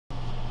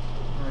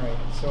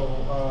So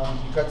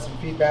you got some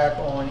feedback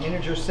on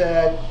integer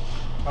set.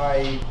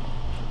 I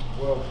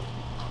will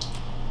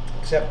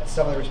accept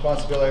some of the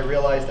responsibility. I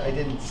realized I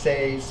didn't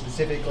say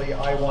specifically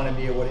I want to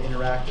be able to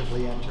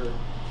interactively enter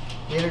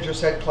the integer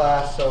set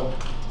class, so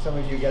some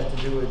of you get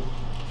to do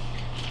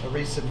a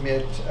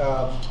resubmit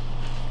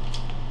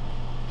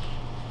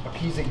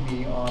appeasing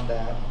me on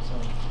that. So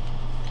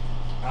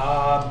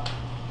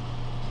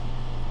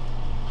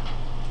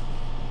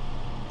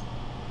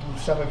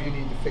some of you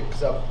need to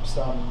fix up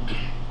some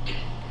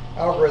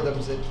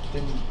algorithms that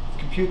didn't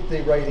compute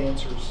the right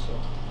answers. So.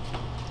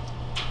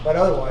 But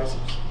otherwise,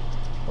 it's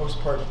most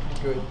part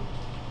pretty good.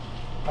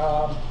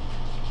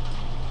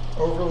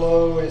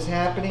 Overload is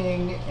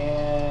happening,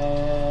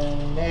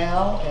 and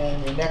now,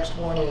 and the next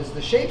one is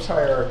the shapes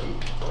hierarchy.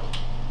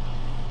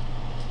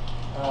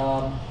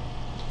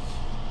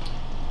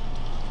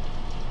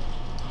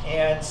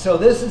 And so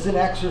this is an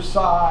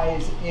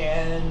exercise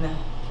in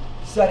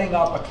setting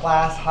up a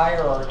class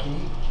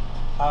hierarchy.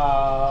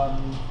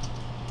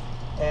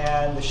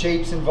 And the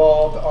shapes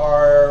involved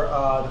are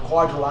the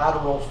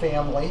quadrilateral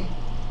family.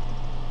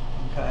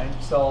 Okay,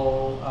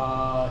 so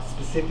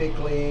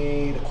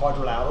specifically the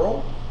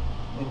quadrilateral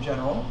in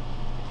general.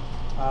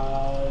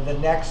 The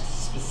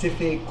next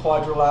specific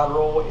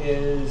quadrilateral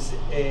is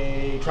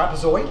a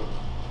trapezoid.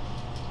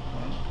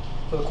 Okay.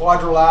 So the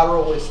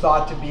quadrilateral is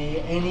thought to be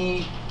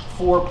any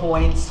 4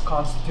 points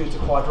constitutes a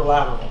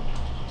quadrilateral.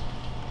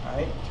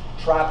 Right?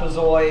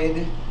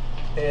 Trapezoid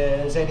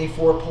is any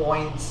 4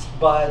 points,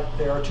 but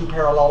there are 2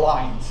 parallel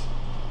lines.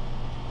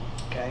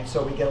 Okay,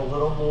 so we get a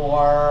little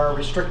more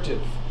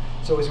restrictive.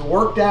 So as we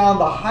work down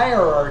the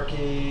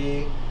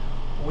hierarchy,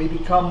 we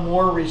become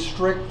more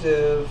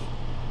restrictive.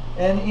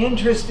 And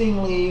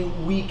interestingly,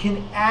 we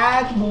can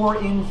add more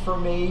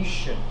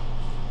information.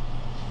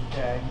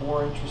 Okay,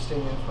 more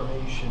interesting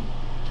information.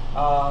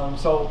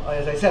 So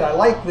as I said, I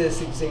like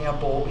this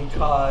example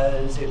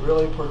because it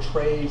really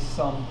portrays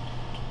some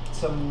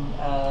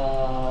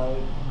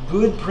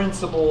good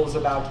principles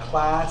about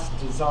class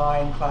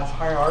design, class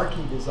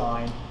hierarchy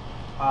design,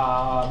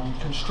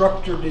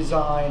 constructor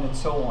design, and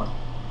so on.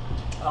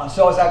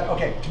 So is that,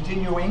 okay,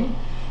 continuing.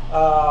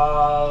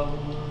 The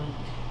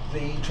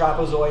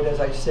trapezoid, as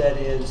I said,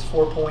 is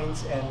 4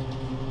 points and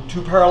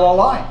 2 parallel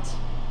lines,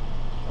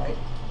 right?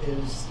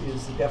 Is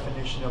the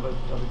definition of a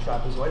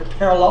trapezoid. A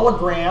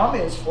parallelogram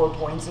is 4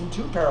 points and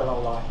 2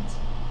 parallel lines,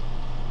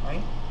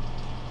 right?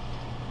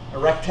 A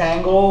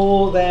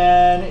rectangle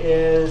then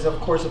is, of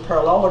course, a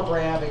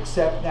parallelogram,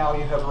 except now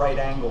you have right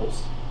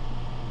angles.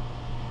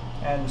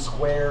 And the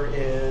square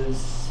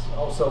is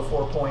also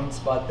 4 points,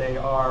 but they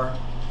are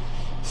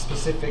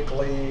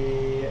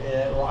specifically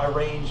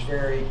arranged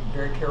very,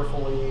 very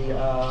carefully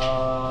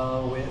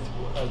with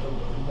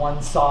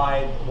one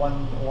size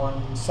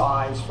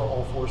for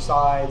all 4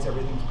 sides.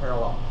 Everything's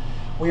parallel.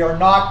 We are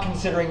not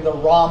considering the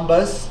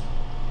rhombus,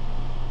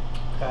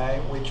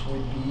 okay, which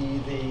would be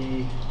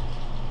the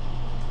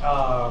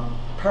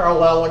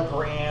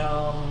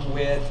parallelogram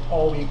with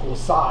all equal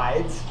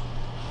sides.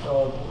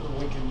 So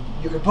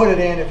you can put it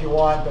in if you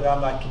want, but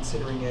I'm not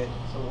considering it.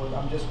 So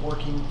I'm just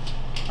working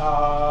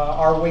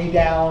our way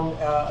down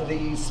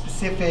the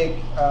specific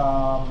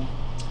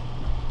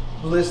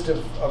list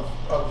of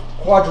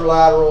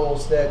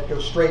quadrilaterals that go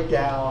straight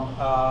down.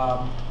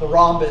 The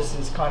rhombus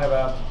is kind of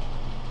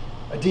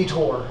a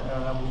detour.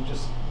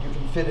 You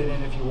can fit it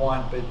in if you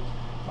want, but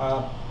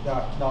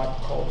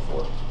not called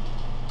for.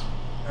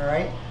 All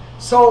right.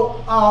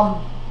 So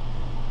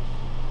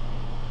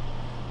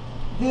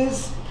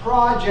this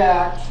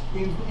project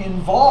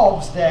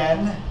involves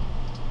then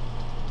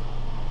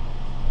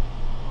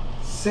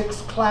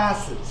 6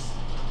 classes.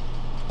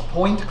 A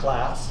point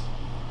class,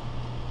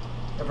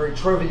 a very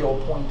trivial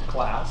point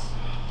class,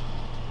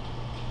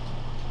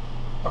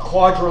 a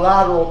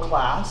quadrilateral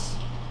class,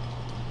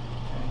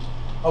 okay,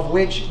 of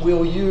which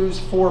we'll use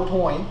 4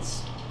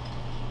 points,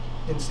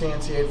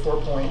 instantiate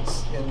 4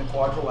 points in the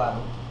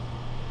quadrilateral.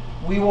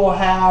 We will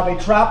have a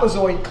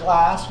trapezoid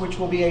class, which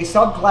will be a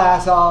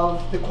subclass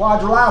of the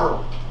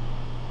quadrilateral.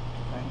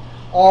 Okay.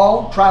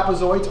 All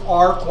trapezoids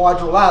are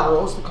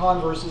quadrilaterals. The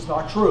converse is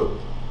not true,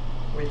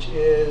 which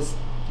is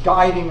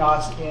guiding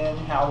us in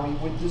how we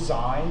would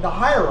design the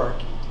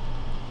hierarchy.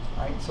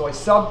 Right? So a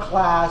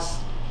subclass,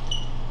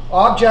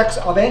 objects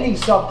of any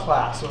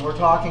subclass, and we're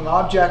talking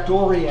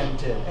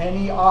object-oriented,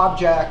 any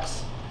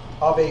objects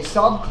of a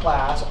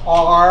subclass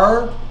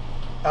are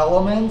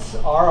elements,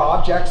 are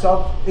objects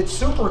of its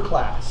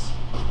superclass.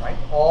 Right?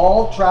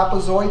 All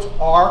trapezoids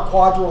are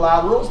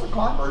quadrilaterals. The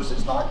converse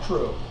is not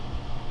true.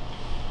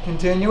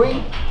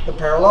 Continuing, the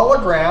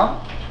parallelogram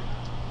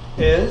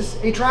is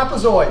a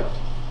trapezoid.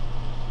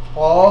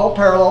 All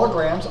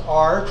parallelograms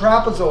are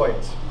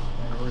trapezoids.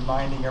 And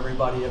reminding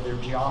everybody of their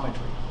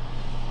geometry.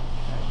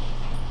 Okay.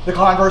 The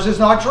converse is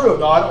not true.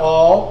 Not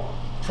all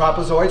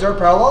trapezoids are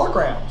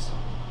parallelograms.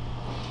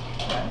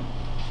 Okay.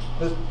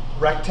 The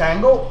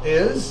rectangle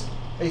is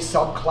a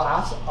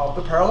subclass of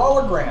the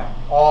parallelogram.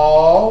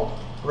 All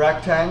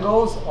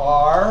rectangles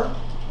are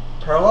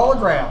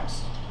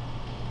parallelograms,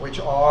 which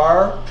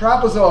are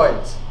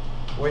trapezoids.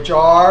 which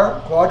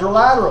are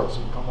quadrilaterals.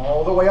 We come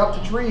all the way up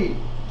to tree.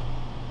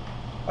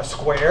 A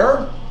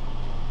square,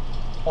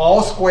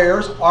 all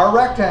squares are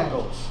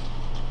rectangles,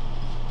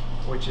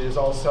 which is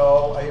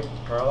also a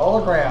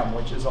parallelogram,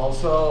 which is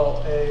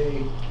also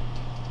a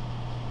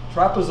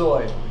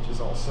trapezoid, which is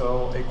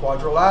also a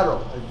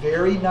quadrilateral. A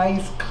very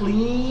nice,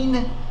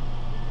 clean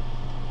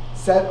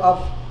set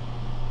of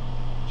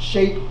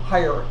shape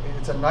hierarchy.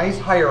 It's a nice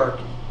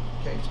hierarchy.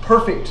 Okay, it's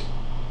perfect.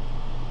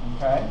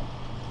 Okay.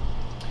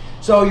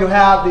 So you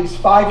have these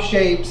 5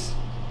 shapes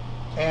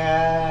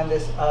and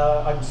this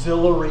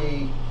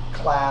auxiliary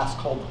class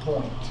called the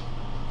point.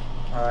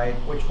 All right,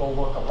 which will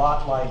look a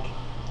lot like.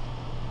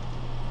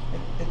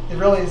 It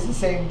really is the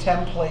same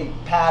template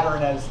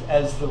pattern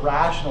as the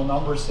rational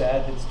number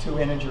set. It's 2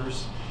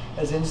 integers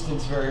as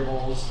instance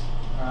variables.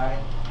 All right.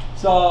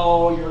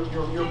 So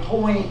your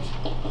point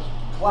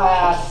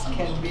class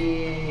can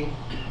be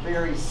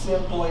very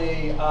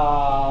simply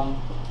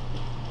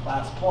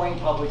class point,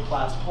 public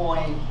class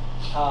point,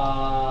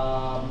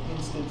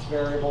 instance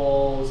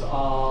variables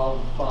of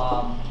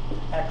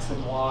x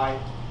and y,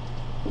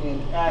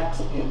 int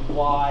x, int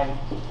y.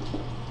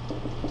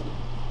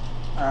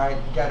 All right,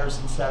 getters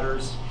and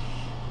setters,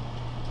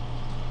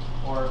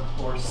 or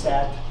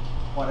set,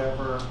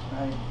 whatever.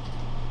 Right?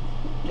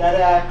 Get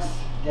x,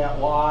 get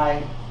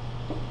y.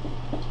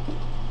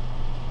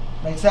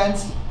 Make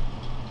sense?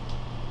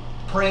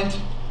 Print.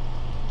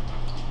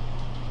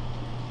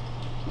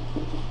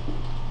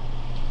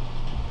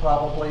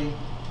 Probably.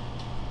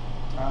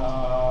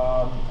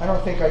 I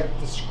don't think I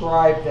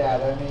described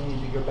that. I may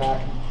need to go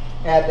back and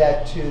add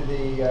that to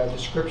the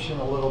description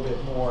a little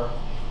bit more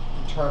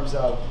in terms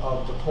of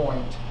the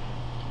point.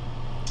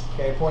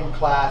 Okay, point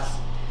class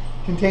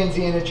contains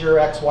the integer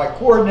x, y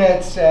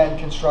coordinates and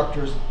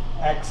constructors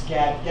x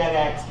get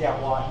x, get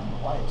y.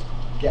 Y is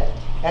get.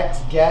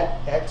 X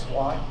get, x,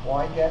 y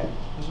get.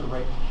 These are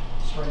right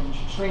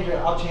strange.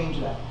 I'll change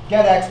that.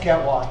 Get x,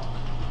 get y.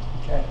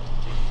 Okay.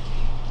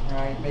 All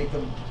right, make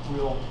them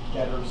real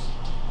getters.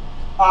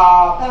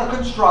 And a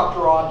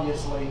constructor,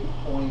 obviously,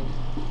 point.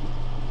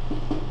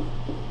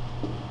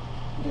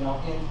 You know,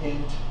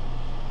 int.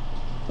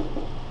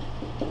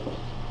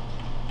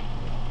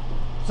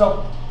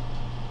 So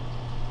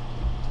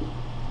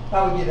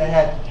that would be the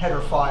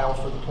header file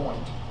for the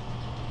point.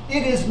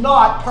 It is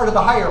not part of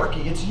the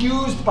hierarchy. It's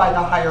used by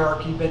the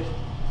hierarchy, but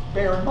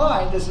bear in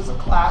mind this is a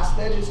class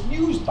that is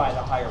used by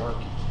the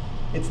hierarchy.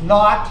 It's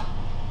not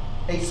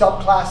a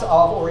subclass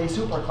of or a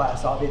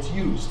superclass of. It's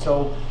used.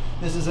 So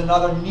this is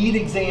another neat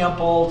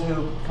example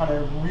to kind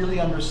of really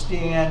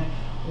understand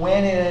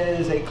when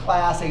is a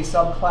class a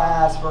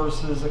subclass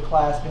versus a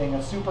class being a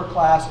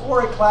superclass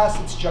or a class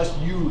that's just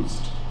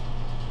used.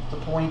 The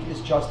point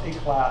is just a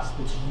class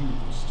that's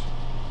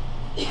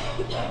used.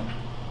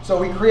 So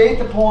we create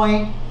the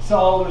point,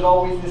 so there's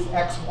always this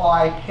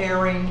XY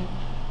pairing.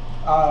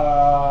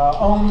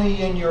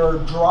 Only in your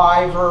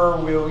driver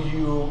will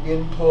you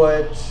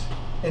input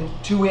in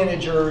 2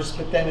 integers,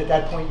 but then at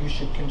that point you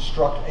should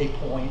construct a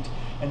point.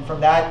 And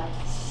from that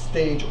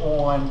stage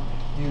on,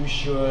 you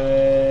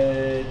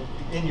should,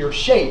 in your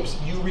shapes,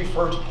 you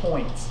refer to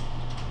points.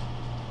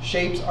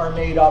 Shapes are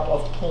made up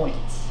of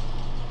points,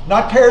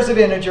 not pairs of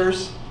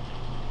integers,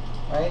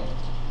 right?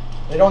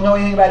 They don't know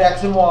anything about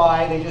x and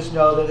y, they just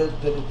know that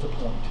it's a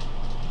point.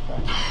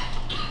 Okay.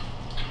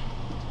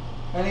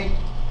 Any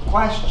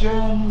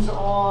questions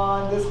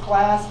on this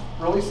class?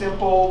 Really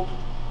simple.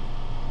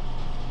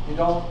 You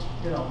don't,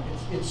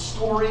 it's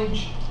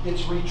storage,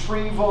 it's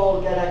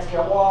retrieval, get x,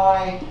 get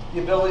y,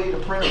 the ability to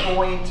print a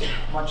point,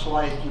 much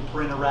like you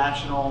print a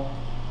rational,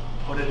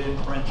 put it in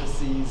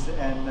parentheses,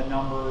 and the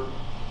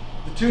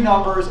 2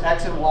 numbers,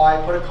 x and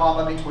y, put a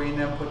comma between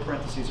them, put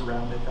parentheses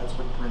around it. That's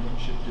what printing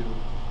should do.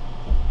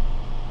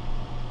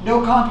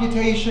 No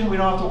computation, we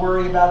don't have to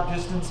worry about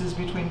distances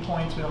between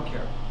points, we don't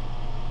care.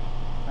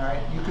 All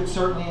right, you could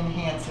certainly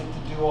enhance it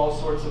to do all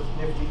sorts of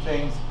nifty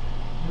things.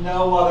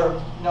 No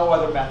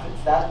other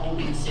methods. That will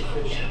be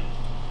sufficient.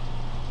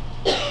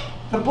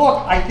 The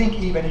book, I think,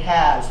 even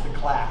has the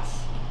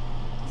class.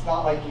 It's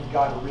not like you've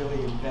got to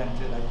really invent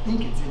it. I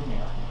think it's in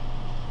there.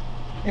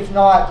 If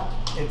not,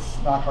 it's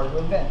not hard to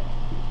invent.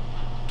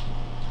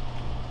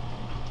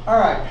 All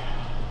right.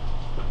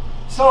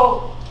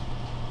 So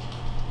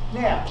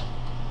now,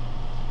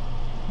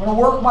 I'm going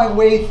to work my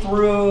way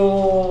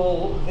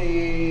through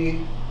the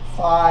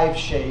 5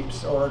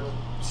 shapes, or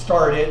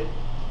start it.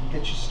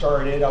 Get you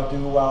started. I'll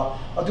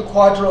do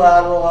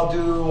quadrilateral. I'll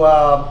do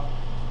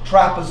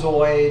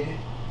trapezoid,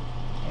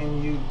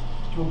 and you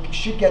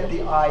should get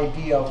the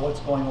idea of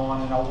what's going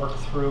on. And I'll work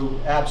through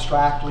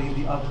abstractly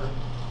the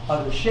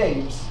other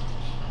shapes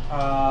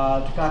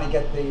to kind of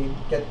get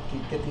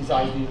these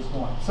ideas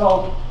going.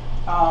 So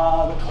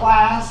the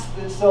class.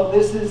 So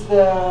this is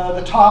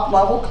the top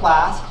level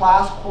class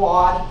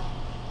quad.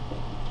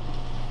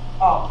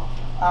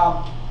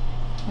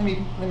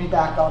 Let me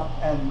back up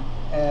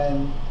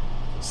and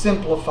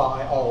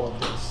simplify all of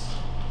this.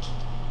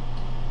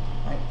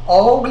 Right?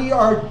 All we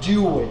are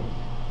doing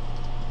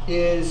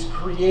is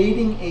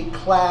creating a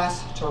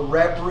class to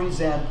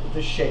represent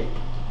the shape.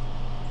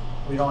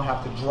 We don't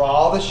have to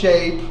draw the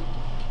shape.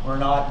 We're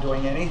not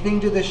doing anything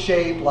to the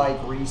shape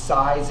like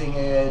resizing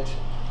it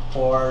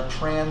or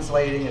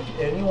translating. If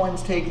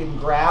anyone's taken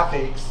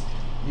graphics,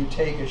 you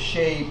take a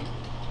shape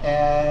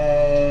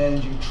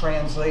and you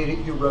translate it,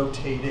 you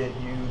rotate it,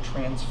 you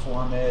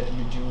transform it,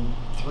 you do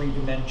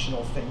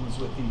three-dimensional things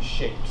with these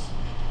shapes.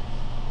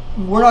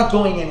 We're not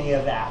doing any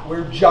of that.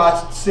 We're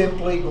just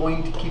simply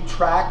going to keep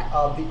track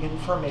of the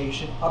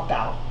information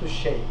about the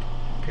shape,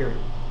 period.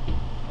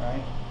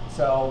 Right?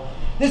 So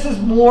this is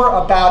more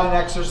about an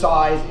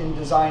exercise in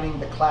designing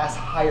the class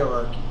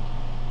hierarchy.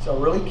 So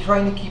really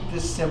trying to keep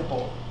this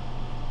simple.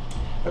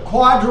 The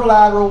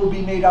quadrilateral will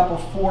be made up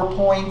of 4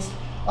 points.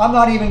 I'm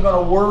not even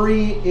going to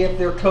worry if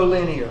they're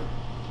collinear.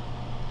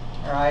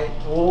 All right?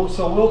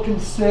 So we'll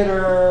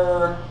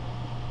consider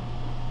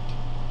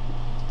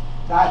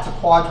that's a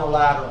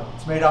quadrilateral.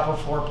 It's made up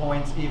of 4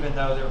 points, even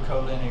though they're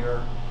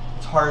collinear.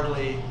 It's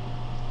hardly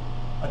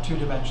a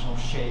two-dimensional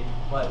shape,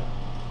 but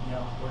you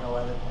know, we're going to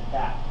let it at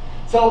that.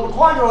 So the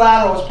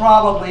quadrilateral is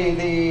probably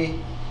the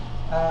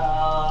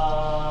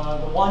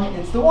one.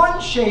 It's the one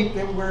shape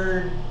that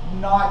we're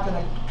not going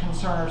to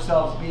concern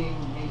ourselves being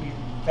maybe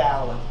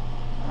valid.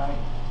 All right?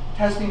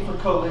 Testing for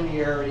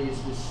collinearity is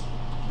just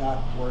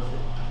not worth it.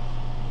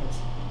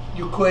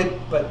 You could,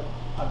 but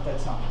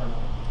that's not part of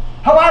it.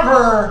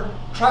 However,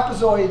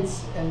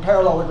 trapezoids and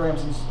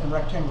parallelograms and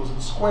rectangles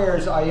and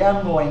squares, I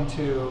am going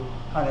to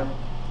kind of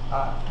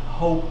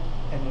hope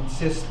and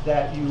insist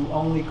that you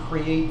only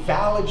create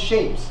valid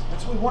shapes.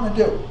 That's what we want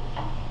to do.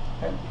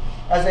 Okay?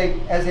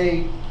 As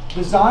a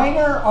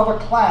designer of a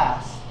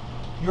class,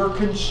 your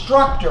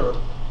constructor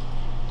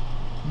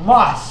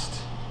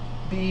must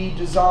be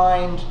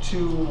designed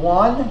to,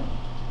 one,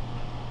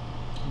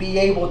 be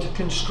able to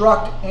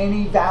construct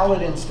any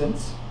valid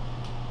instance.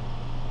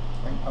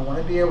 Right? I want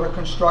to be able to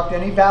construct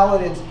any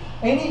valid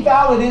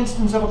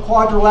instance of a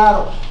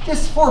quadrilateral.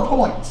 Just 4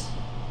 points.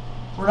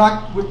 We're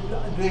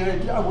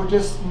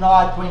just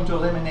not going to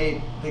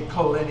eliminate the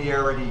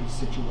collinearity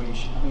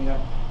situation. I mean,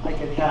 I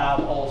could have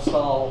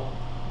also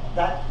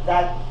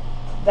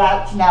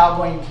that's now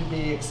going to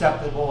be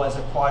acceptable as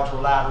a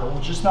quadrilateral.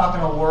 We're just not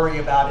going to worry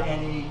about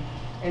any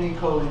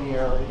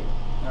collinearity.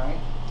 All right.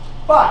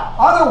 But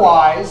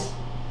otherwise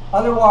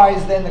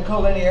then the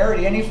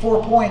collinearity, any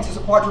 4 points is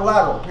a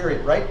quadrilateral.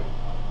 Period. Right.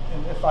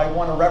 And if I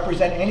want to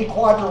represent any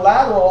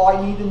quadrilateral,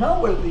 I need to know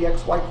what are the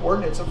XY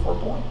coordinates of 4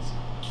 points.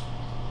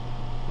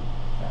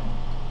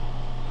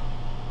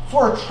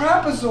 For a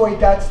trapezoid,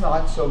 that's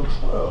not so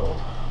true.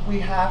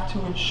 We have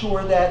to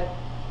ensure that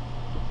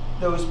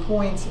those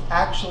points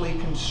actually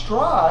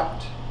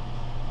construct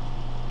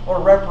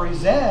or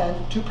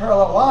represent 2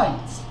 parallel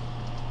lines.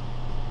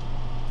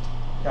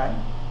 Okay?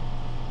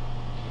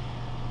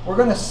 We're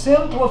going to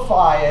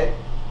simplify it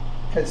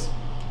because,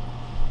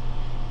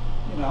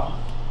 you know,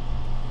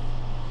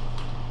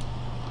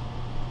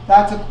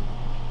 that's a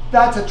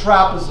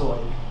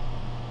trapezoid.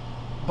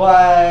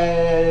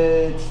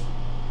 But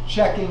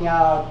checking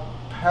out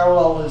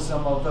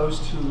parallelism of those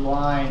 2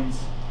 lines,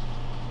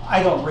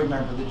 I don't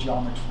remember the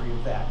geometry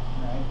of that.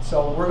 Right?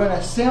 So we're going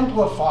to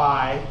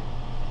simplify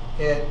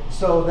it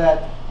so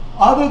that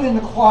other than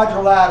the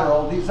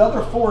quadrilateral, these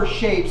other 4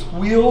 shapes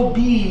will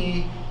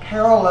be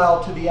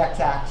parallel to the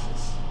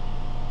x-axis.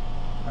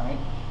 Right?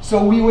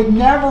 So we would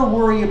never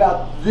worry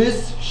about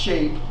this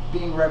shape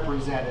being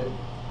represented.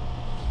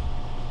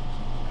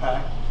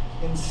 Okay?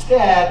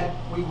 Instead,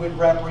 we would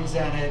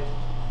represent it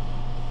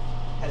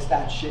as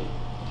that shape.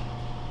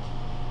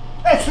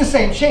 That's the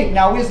same shape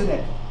now, isn't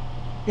it?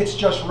 It's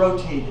just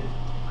rotated.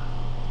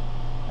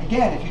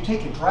 Again, if you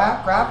take a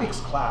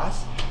graphics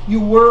class, you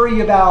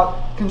worry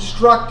about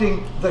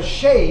constructing the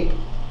shape.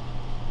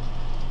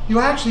 You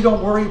actually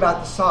don't worry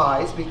about the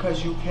size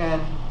because you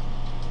can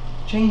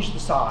change the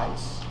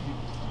size.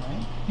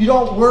 Right? You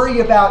don't worry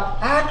about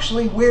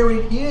actually where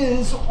it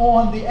is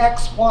on the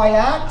XY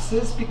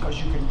axis because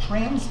you can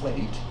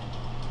translate.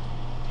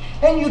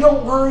 And you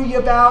don't worry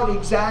about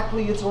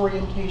exactly its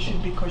orientation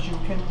because you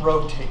can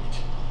rotate.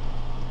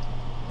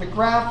 The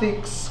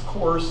graphics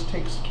course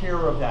takes care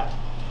of that.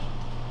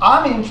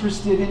 I'm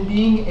interested in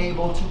being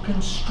able to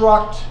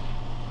construct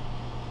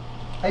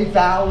a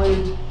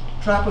valid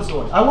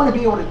trapezoid. I want to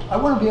be able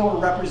to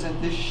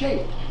represent this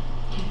shape.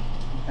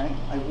 Okay?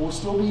 I will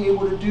still be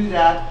able to do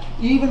that,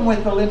 even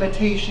with the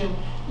limitation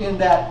in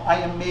that I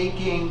am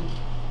making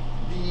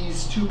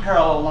these 2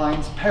 parallel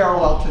lines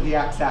parallel to the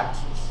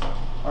x-axis.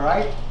 All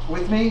right,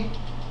 with me?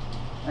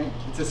 Right?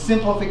 It's a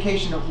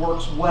simplification that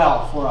works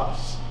well for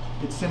us.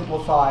 It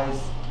simplifies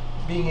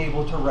being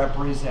able to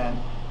represent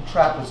a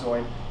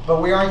trapezoid. But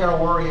we aren't going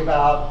to worry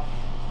about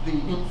the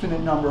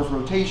infinite number of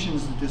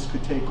rotations that this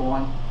could take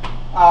on.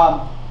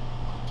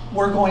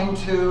 We're going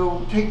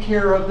to take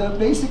care of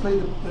basically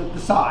the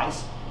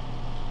size,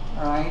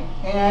 all right,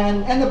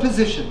 and the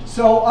position.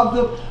 So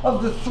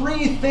of the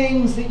 3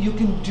 things that you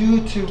can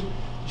do to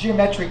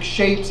geometric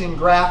shapes in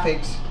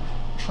graphics: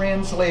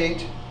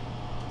 translate,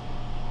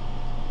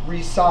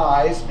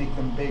 resize, make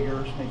them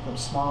bigger, make them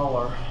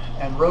smaller,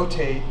 and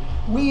rotate.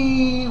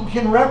 We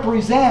can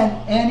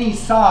represent any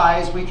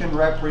size, we can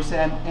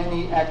represent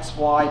any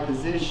XY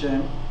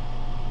position.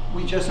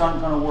 We just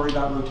aren't going to worry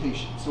about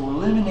rotation. So we're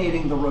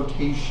eliminating the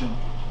rotation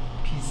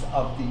piece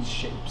of these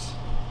shapes.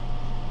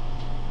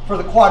 For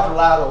the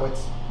quadrilateral,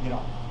 it's,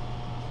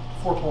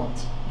 4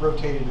 points,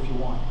 rotated if you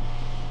want.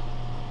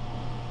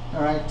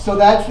 All right, so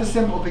that's the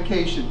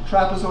simplification.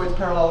 Trapezoids,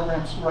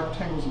 parallelograms,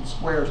 rectangles, and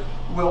squares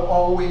will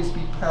always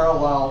be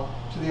parallel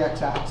to the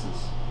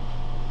x-axis.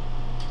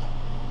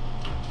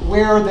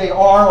 Where they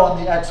are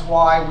on the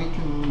xy, we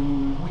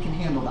can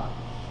handle that.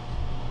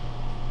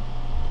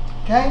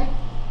 Okay?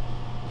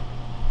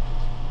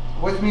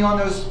 With me on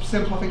those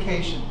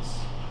simplifications,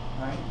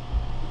 right?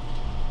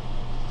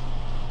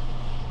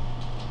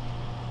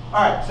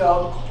 All right,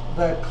 so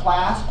the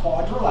class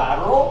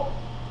quadrilateral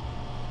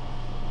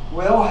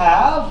will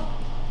have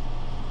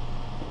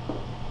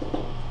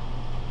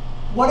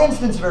what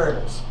instance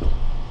variables?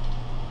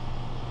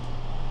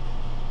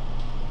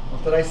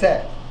 What did I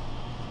say?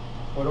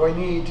 What do I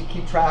need to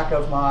keep track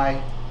of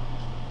my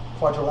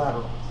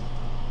quadrilateral?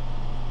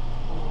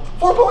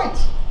 4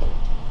 points.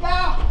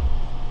 Yeah.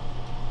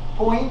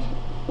 Point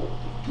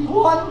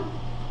P1,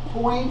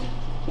 point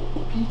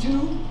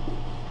P2,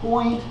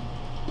 point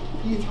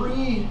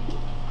P3,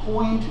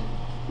 point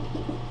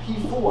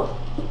P4.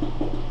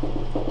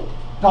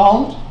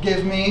 Don't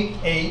give me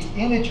 8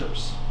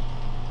 integers.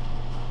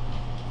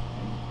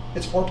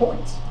 It's 4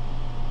 points.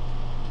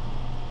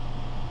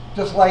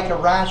 Just like a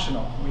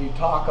rational. We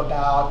talk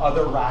about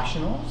other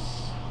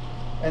rationals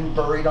and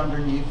buried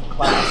underneath the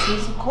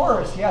classes. Of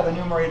course, yeah, the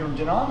numerator and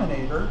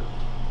denominator,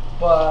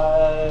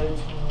 but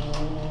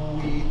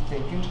we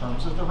think in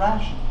terms of the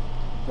rational.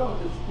 So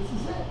this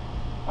is it.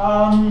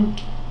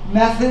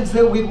 Methods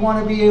that we'd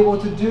want to be able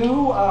to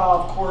do,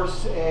 of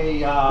course,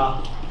 a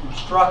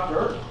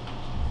constructor.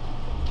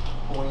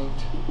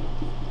 Point,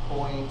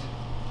 point,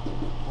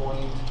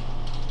 point,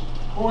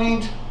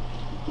 point.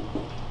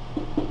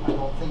 I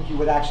don't think you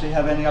would actually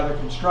have any other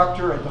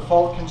constructor. A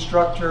default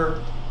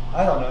constructor,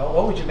 I don't know.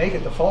 What would you make a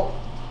default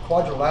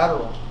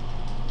quadrilateral?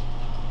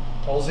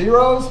 All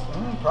zeros?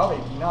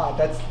 Probably not.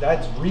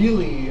 That's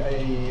really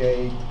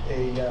a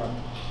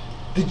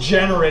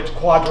degenerate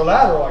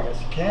quadrilateral. I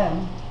guess you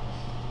can.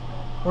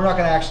 We're not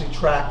going to actually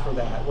track for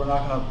that. We're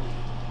not going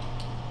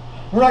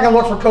to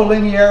look for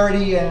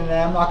collinearity, and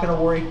I'm not going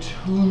to worry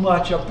too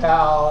much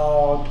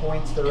about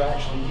points that are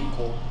actually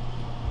equal.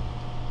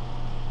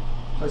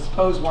 So I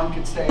suppose one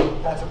could say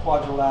that's a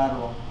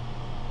quadrilateral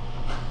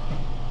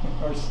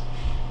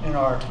in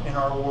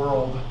our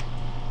world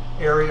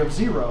area of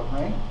 0,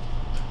 right?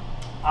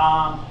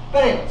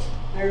 But anyways,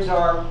 there's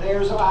our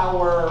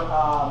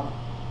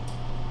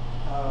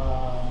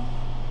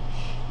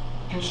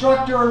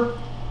constructor,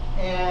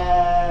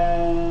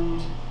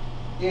 and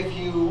if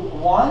you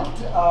want,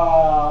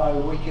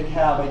 we could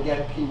have a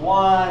get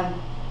P1,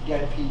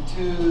 get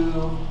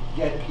P2,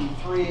 get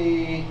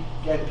P3,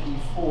 get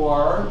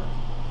P4.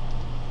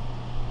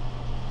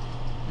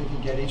 You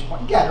can get each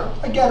point.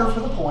 A getter for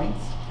the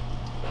points.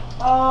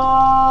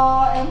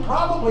 And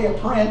probably a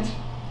print,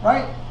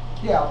 right?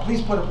 Yeah,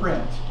 please put a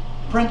print.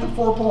 Print the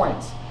 4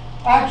 points.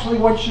 Actually,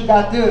 what should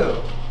that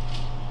do?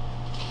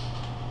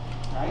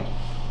 Right?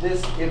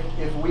 This,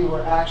 if we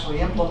were actually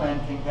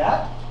implementing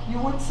that, you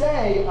would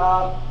say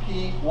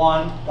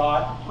P1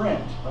 dot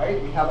print,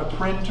 right? We have a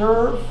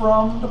printer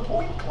from the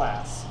point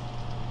class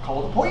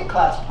called a point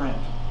class print.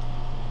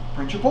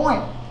 Print your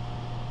point.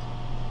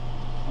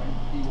 Right?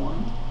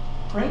 P1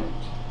 print,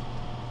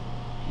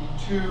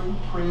 P2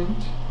 print,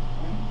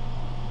 right?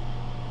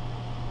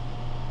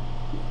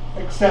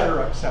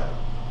 etc.,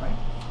 right?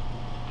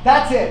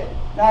 That's it.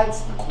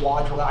 That's the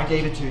quadrilateral. I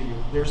gave it to you.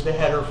 There's the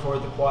header for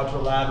the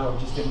quadrilateral.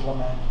 Just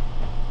implement.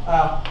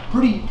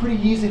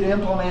 Pretty easy to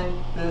implement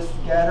this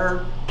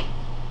getter.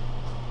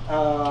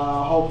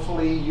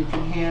 Hopefully you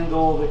can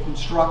handle the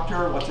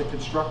constructor. What's a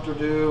constructor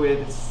do? It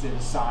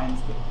assigns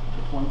the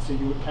points that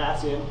you would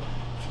pass in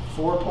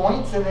 4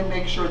 points, and then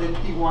make sure that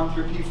P1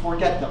 through P4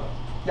 get them.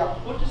 Yeah.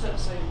 What does that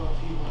say about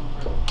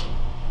P1 print?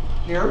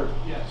 Here?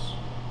 Yes.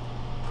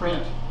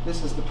 Print.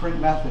 This is the print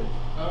method.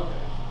 Okay.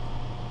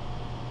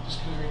 Just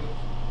because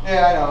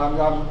Yeah, I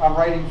know. I'm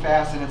writing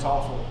fast and it's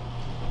awful.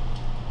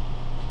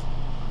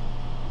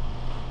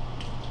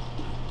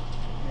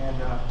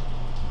 And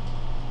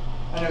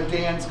I know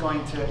Dan's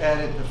going to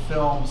edit the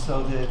film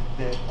so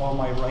that all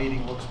my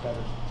writing looks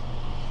better.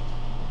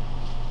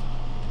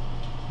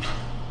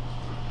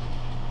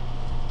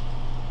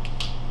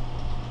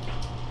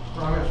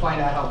 Or I'm going to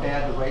find out how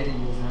bad the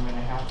writing is, and I'm going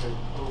to have to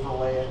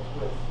overlay it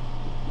with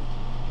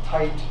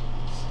typed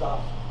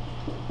stuff.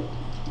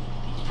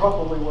 It's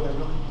probably what I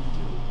really need to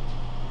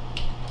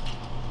do.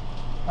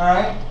 All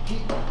right.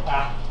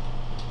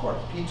 Of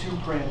course,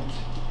 P2 print,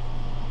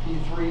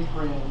 P3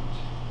 print,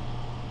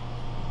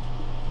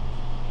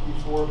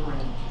 P4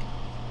 print.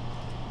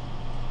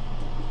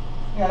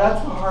 Yeah,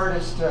 that's the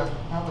hardest.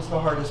 That was the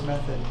hardest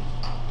method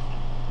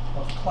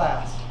of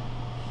class.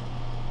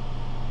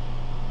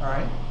 All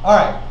right. All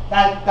right.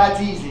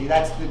 That's easy.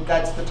 That's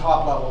the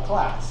top level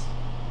class.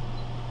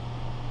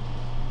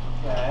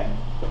 Okay.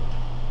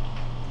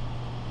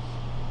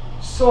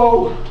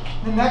 So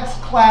the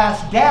next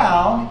class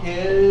down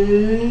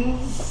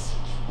is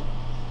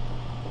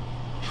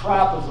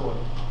trapezoid.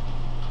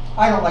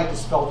 I don't like to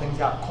spell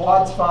things out.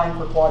 Quad's fine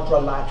for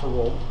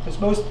quadrilateral,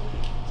 because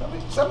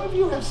some of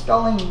you have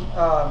spelling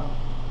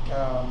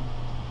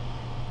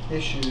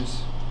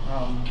issues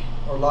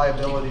or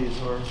liabilities,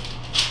 or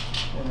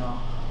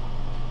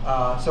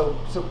so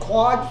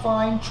quad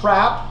fine,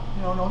 trap.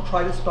 Don't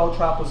try to spell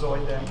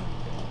trapezoid then.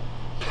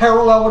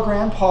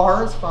 Parallelogram,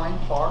 par is fine.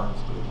 Par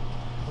is good.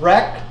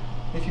 Rec,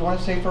 if you want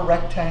to say for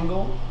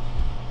rectangle.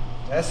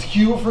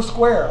 SQ for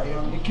square.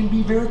 It can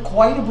be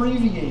quite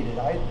abbreviated.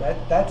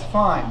 That's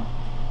fine.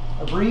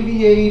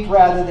 Abbreviate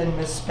rather than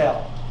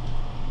misspell.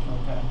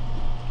 Okay.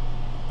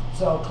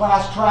 So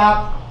class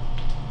trap.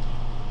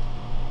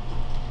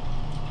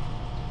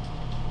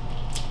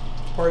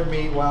 Pardon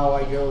me while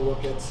I go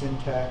look at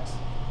syntax.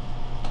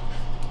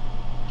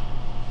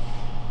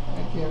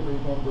 I can't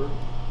remember.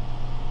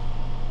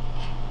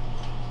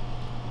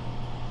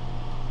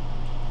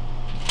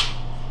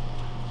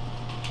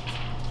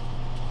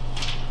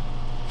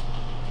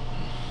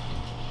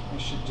 I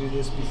should do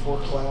this before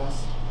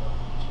class.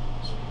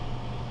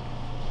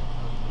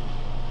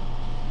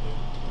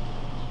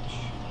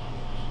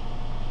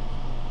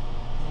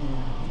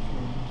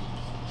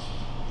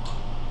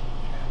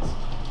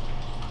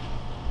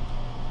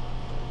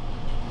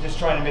 Just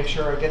trying to make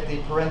sure I get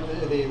the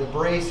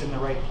brace in the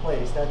right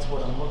place. That's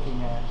what I'm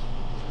looking at.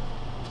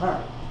 All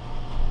right.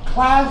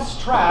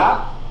 Class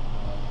trap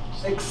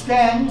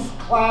extends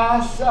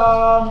class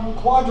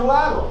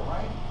quadrilateral,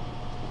 right?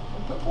 Did I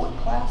put the word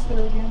class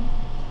there again?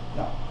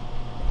 No.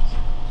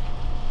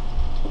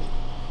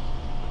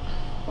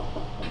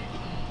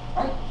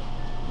 Right?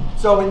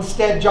 So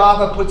instead,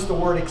 Java puts the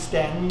word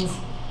extends.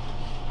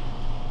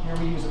 Here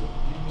we use a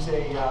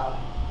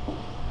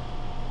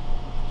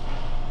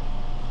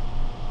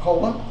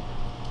colon.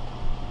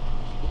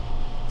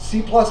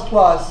 C++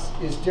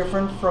 is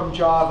different from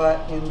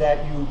Java in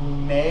that you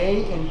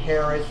may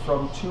inherit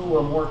from 2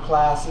 or more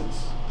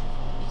classes.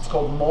 It's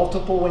called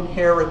multiple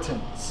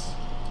inheritance.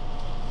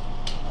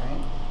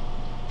 Right?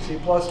 C++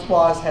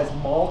 has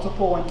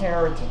multiple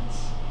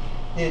inheritance.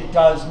 It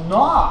does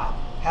not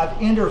have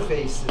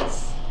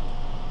interfaces.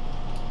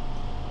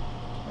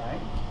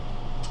 Right?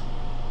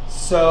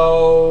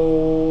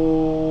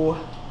 So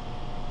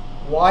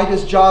why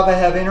does Java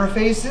have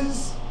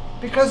interfaces?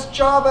 Because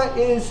Java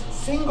is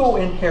single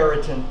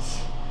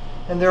inheritance.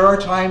 And there are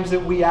times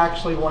that we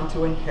actually want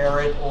to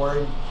inherit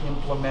or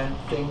implement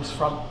things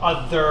from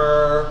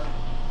other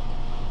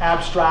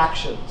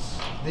abstractions,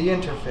 the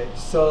interface.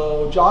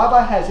 So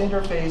Java has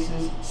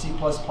interfaces, C++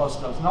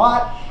 does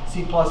not.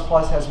 C++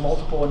 has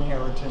multiple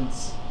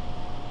inheritance.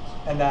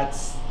 And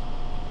that's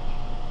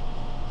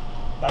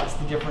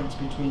the difference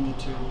between the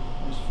two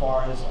as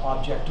far as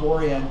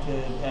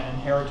object-oriented and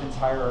inheritance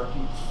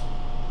hierarchies,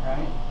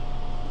 right?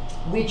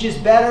 Which is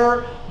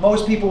better?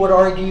 Most people would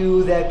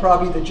argue that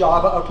probably the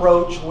Java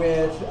approach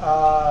with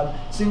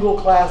single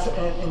class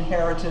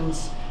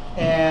inheritance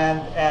and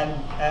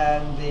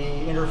the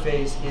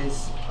interface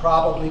is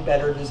probably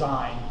better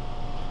designed.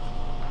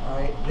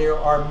 Right? There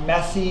are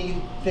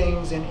messy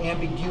things and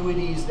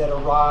ambiguities that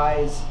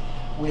arise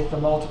with the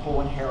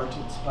multiple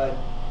inheritance, but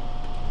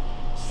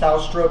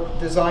Soustrup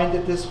designed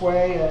it this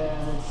way,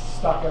 and it's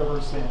stuck ever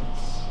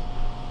since.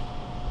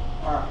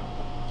 All right.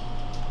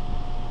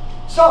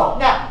 So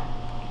now,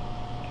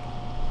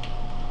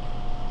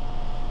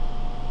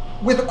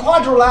 with the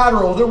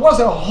quadrilateral, there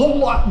wasn't a whole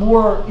lot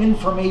more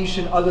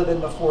information other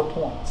than the 4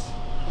 points.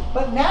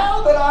 But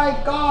now that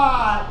I've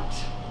got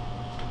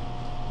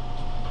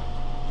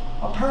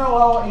a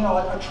parallel,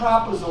 a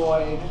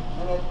trapezoid,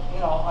 and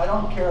I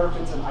don't care if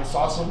it's an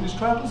isosceles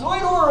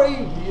trapezoid or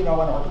an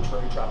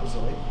arbitrary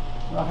trapezoid.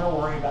 I'm not going to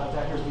worry about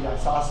that. Here's the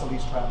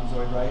isosceles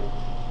trapezoid, right?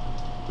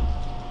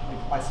 Like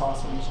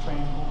isosceles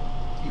triangle,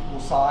 equal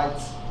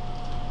sides.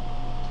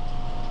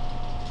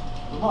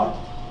 Good luck.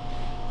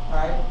 All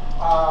right.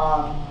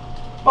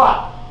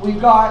 But we've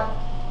got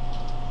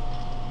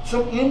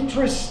some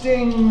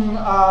interesting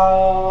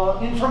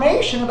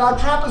information about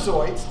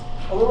trapezoids,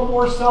 a little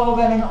more so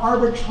than an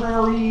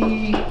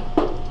arbitrary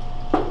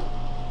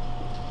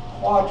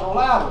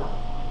quadrilateral.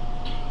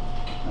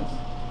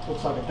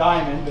 Looks like a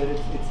diamond, but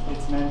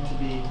it's meant to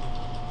be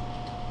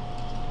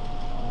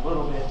a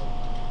little bit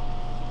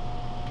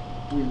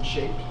weird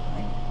shaped.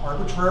 Right?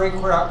 Arbitrary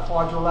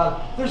quadrilateral.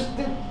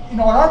 An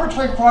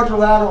arbitrary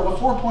quadrilateral, the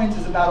 4 points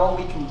is about all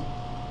we can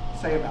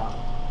say about it.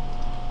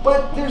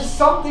 But there's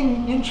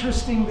something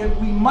interesting that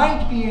we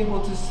might be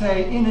able to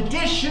say in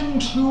addition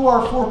to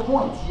our 4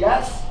 points.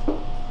 Yes,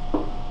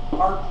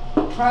 our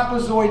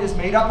trapezoid is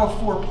made up of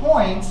 4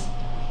 points,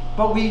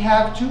 but we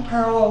have 2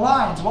 parallel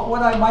lines. What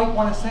would I might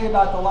want to say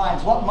about the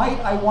lines? What might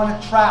I want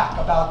to track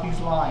about these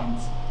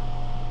lines?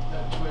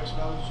 That 2x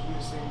values should be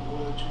the same,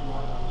 or the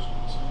 2y values should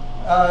be the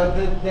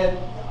same.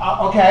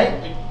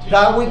 Okay,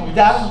 that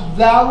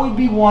would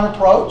be one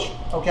approach.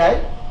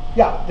 Okay,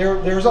 yeah,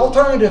 there's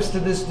alternatives to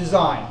this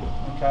design.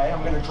 Okay,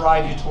 I'm going to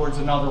drive you towards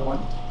another one.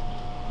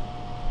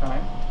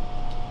 Okay?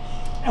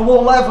 And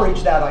we'll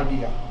leverage that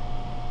idea.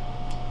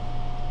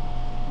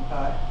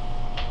 Okay?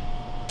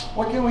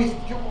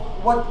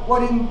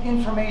 What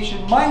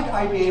information might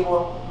I be able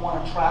to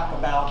want to track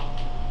about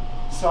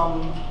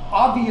some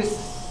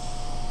obvious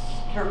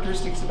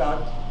characteristics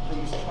about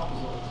these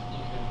trapezoids?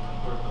 You can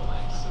record the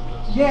lengths of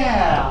those.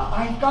 Yeah,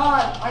 I've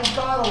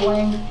got a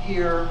length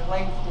here,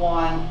 length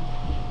 1,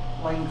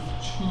 length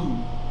 2. All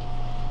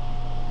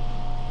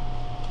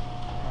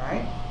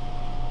right.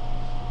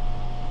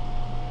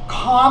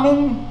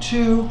 Common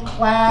to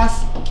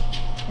class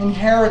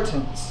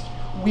inheritance,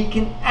 we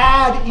can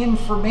add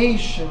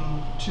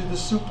information to the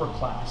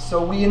superclass.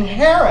 So we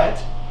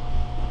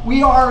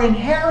are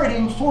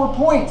inheriting 4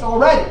 points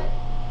already.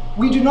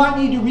 We do not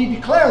need to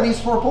redeclare these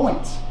 4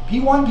 points.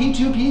 P1,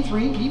 P2,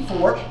 P3,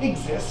 P4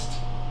 exist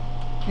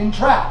in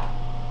trap.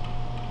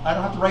 I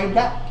don't have to write them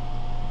down.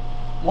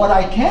 What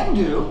I can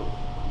do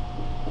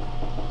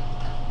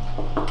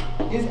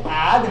is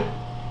add,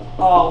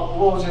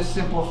 we'll just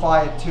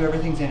simplify it to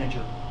everything's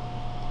integer.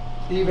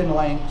 Even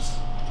lengths.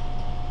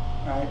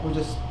 All right, we'll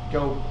just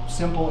go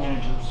simple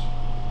integers.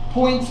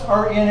 Points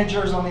are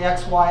integers on the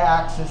XY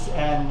axis,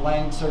 and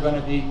lengths are going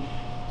to be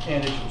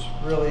integers.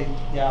 Really,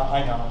 yeah,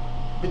 I know.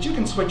 But you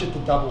can switch it to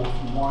double if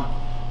you want.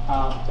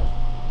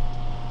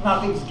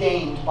 Nothing's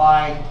gained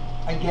by,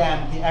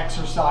 again, the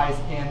exercise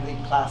in the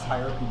class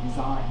hierarchy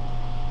design.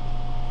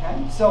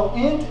 Okay, so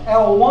int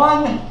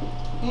L1,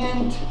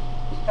 int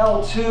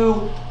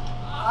L2.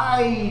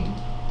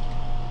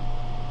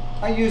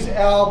 I use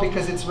L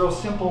because it's real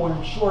simple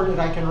and short, and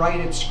I can write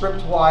it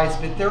script-wise,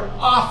 but they're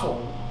awful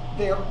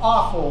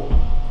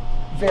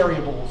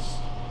variables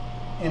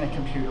in a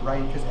computer,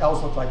 right? Because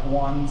L's look like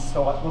 1s,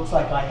 so it looks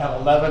like I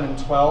have 11 and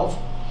 12.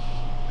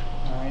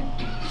 All right,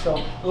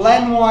 so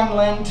len1,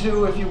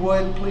 len2, if you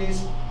would,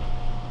 please.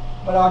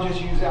 But I'll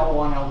just use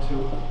L1,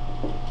 L2.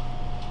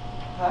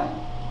 Okay?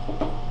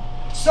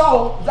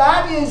 So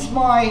that's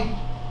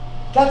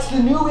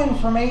the new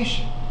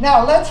information.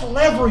 Now let's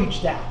leverage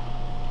that.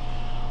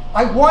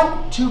 I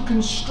want to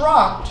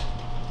construct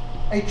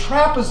a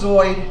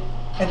trapezoid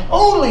and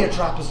only a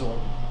trapezoid.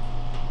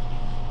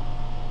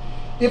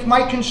 If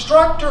my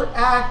constructor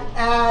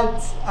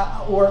adds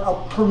or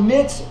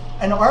permits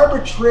an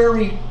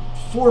arbitrary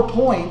 4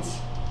 points,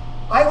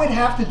 I would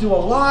have to do a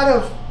lot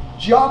of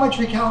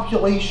geometry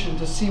calculation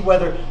to see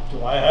whether,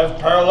 do I have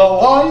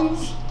parallel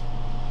lines?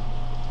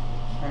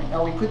 All right,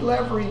 now we could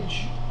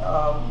leverage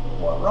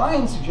what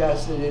Ryan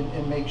suggested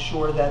and make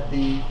sure that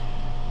the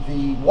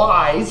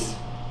y's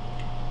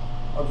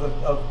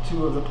of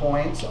 2 of the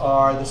points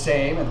are the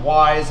same and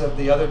y's of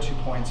the other 2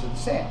 points are the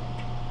same.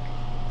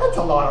 That's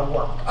a lot of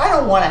work. I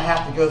don't want to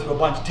have to go through a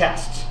bunch of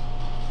tests.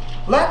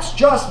 Let's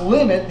just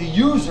limit the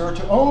user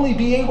to only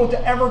be able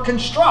to ever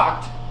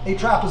construct a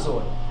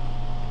trapezoid.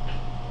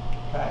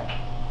 Okay?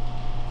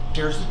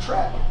 Here's the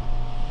trick.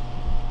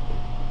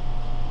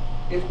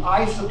 If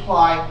I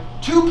supply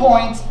 2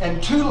 points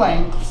and 2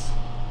 lengths,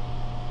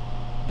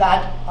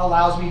 that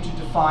allows me to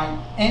define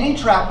any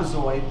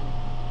trapezoid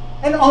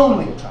and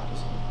only a trapezoid.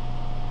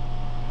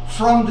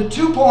 From the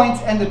 2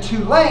 points and the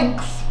 2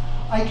 lengths,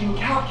 I can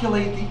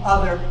calculate the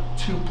other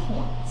 2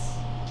 points.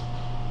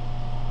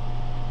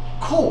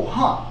 Cool,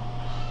 huh?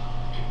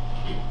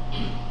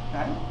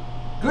 Okay?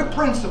 Good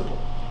principle.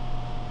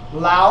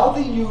 Allow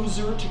the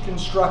user to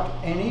construct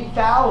any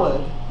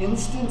valid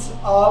instance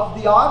of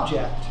the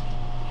object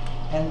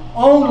and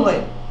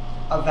only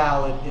a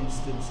valid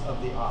instance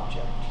of the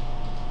object.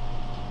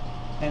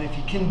 And if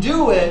you can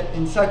do it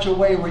in such a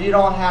way where you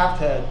don't have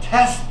to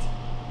test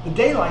the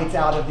daylights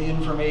out of the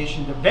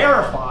information to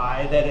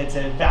verify that it's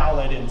a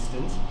valid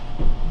instance,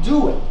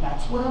 do it.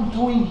 That's what I'm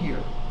doing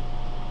here.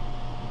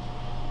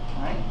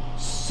 Right?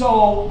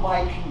 So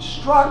my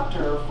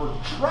constructor for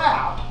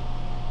trap,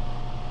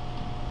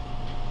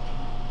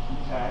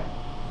 okay,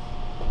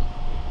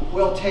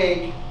 will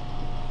take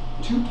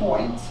 2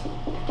 points,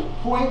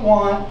 point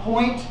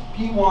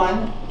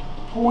P1,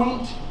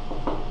 point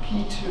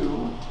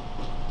P2,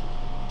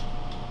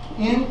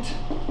 int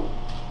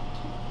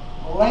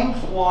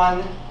length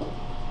 1.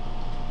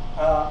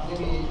 Let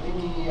me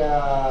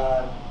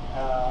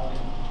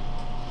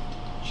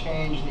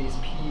change these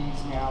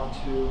P's now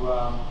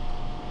to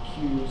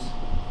Q's.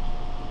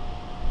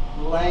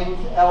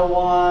 Length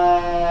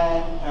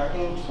L1 or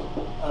int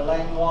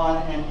len1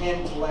 and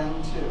int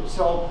len2.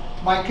 So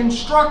my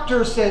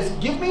constructor says,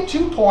 give me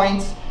 2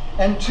 points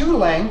and 2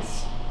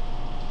 lengths.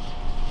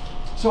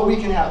 So we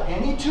can have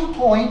any 2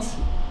 points,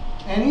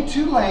 any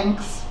 2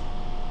 lengths.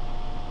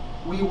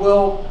 We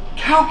will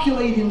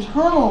calculate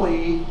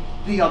internally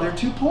the other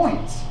 2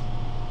 points.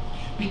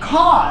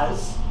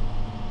 Because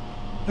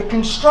the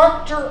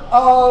constructor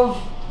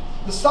of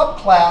the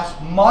subclass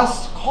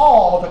must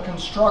call the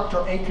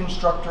constructor a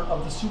constructor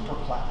of the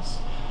superclass.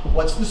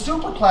 What's the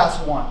superclass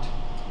want?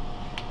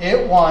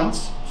 It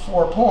wants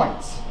 4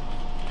 points,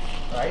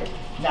 right?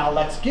 Now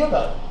let's give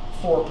it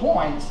 4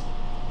 points.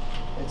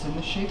 It's in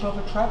the shape of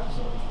a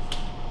trapezoid.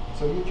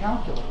 So you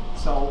calculate.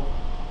 So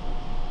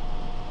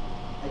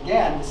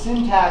again, the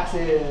syntax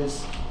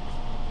is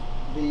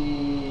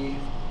the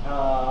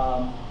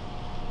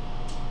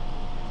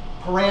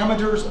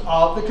parameters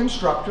of the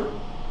constructor,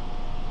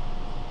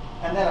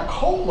 and then a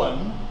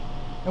colon.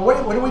 And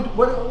what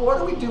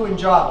do we do in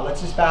Java?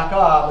 Let's just back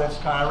up. Let's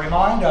kind of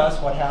remind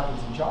us what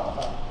happens in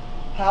Java.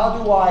 How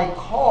do I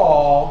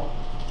call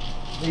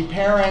the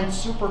parent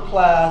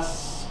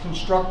superclass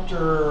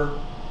constructor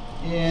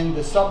in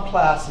the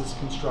subclasses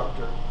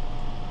constructor?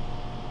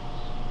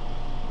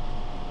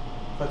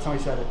 That's how he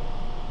said it.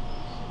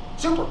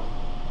 Super.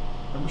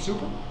 Remember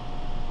super?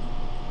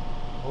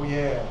 Oh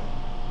yeah.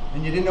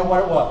 And you didn't know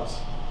what it was.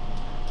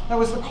 That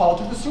was the call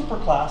to the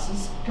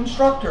superclasses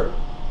constructor.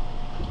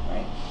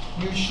 Right?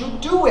 You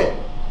should do it.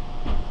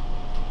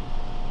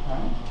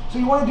 Right? So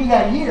you want to do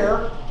that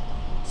here.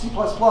 C++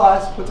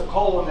 puts a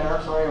colon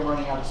there. Sorry, I'm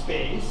running out of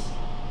space.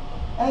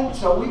 And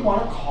so we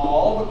want to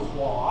call the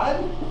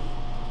quad.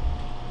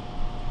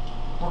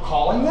 We're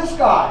calling this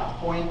guy.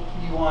 Point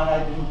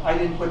P1. I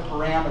didn't put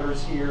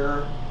parameters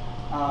here.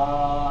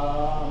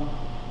 I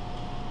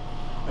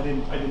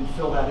didn't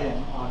fill that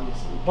in,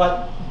 obviously.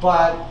 But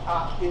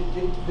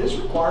this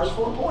requires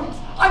 4 points.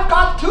 I've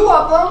got 2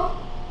 of them,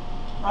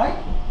 right?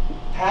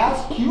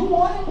 Pass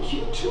Q1 and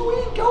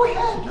Q2 in. Go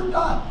ahead, you're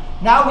done.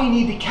 Now we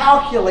need to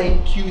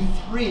calculate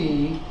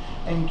Q3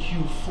 and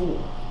Q4.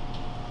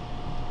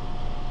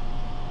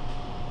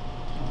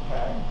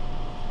 Okay.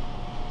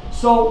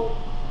 So,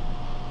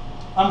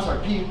 I'm sorry,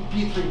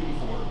 P3,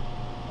 P4.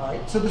 All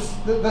right. So the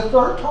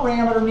third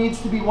parameter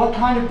needs to be what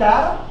kind of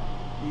data?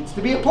 It needs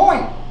to be a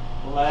point.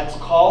 Let's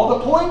call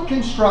the point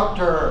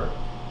constructor.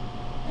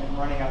 I'm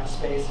running out of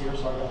space here,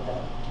 sorry about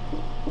that.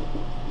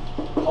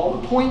 Call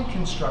the point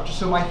constructor.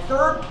 So my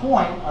third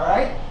point, all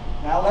right,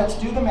 now let's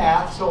do the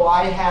math. So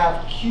I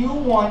have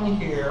Q1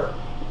 here,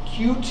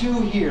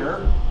 Q2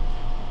 here,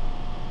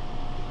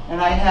 and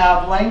I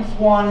have length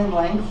 1 and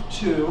length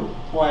 2.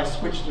 Boy, I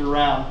switched it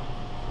around.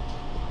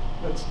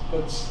 Let's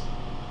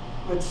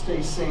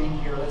stay sane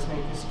here. Let's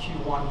make this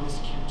Q1 and this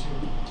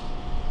Q2.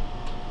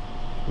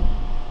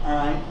 All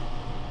right.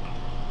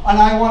 And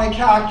I want to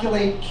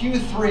calculate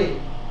Q3.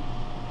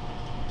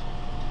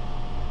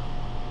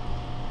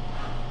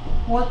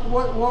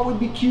 What would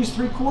be Q's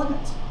 3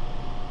 coordinates?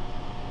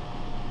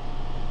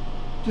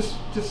 Just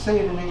say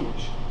it in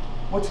English.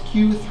 What's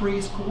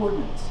Q3's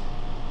coordinates?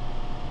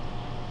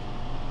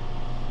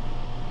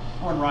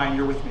 Oh, and Ryan,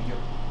 you're with me here.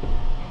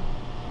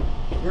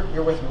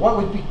 You're with me. What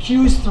would be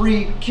Q's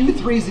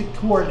 3's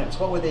coordinates?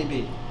 What would they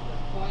be? The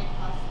point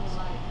plus the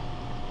line.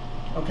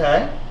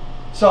 Okay.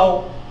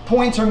 So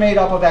points are made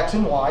up of x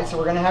and y, so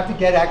we're going to have to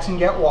get x and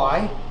get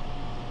y,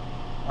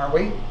 aren't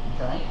we?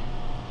 Okay.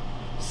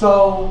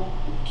 So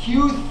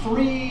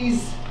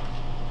Q3's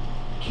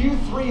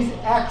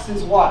x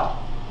is what?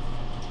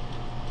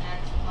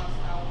 X plus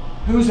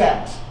L1. Who's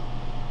x?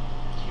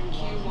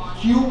 Q1.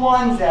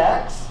 Q1's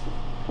x.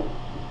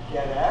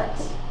 Get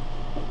x.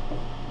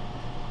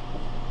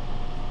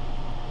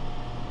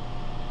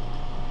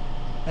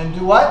 And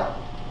do what?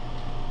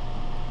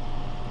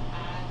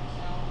 Add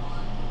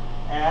L1.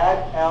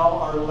 Add L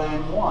or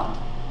len 1. All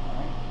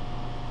right.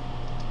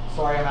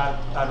 Sorry, I'm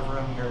out of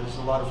room here. There's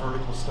a lot of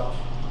vertical stuff.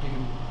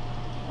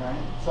 All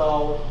right.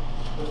 So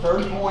the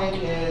third point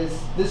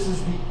is,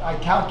 I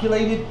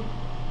calculated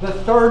the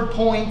third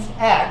point's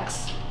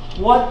x.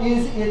 What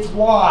is its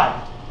y?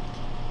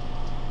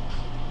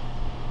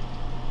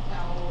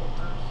 L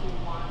or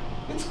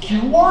Q1. It's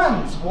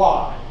Q1's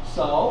y.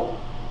 So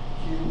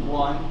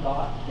Q1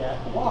 dot get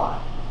y.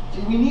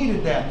 See, we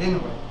needed that,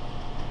 didn't we?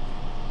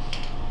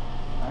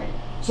 All right.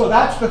 So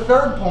that's the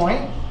third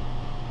point,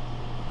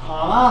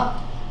 comma,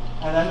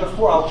 and then the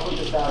 4. I'll put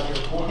this out here.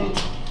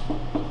 Point.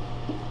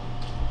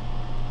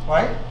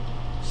 Right.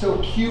 So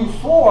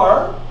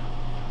Q4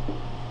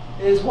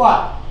 is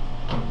what?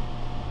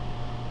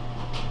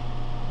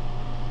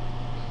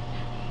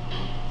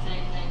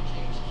 Same thing,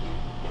 change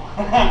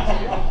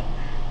Q1.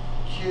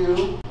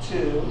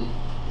 Q2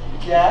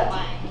 get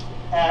Line.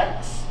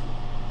 x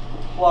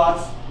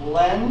plus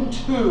len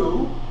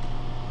 2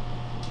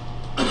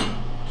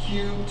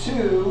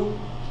 Q2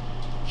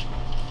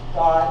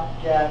 dot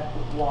get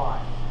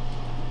y.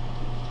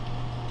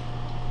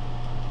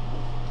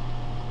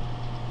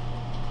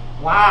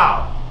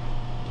 Wow.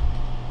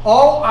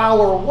 All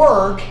our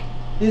work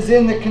is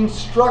in the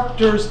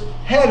constructor's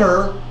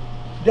header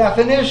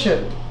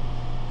definition.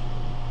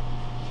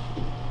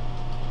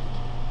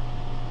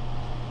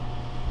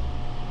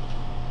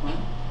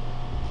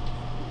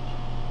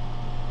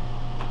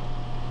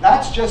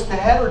 That's just the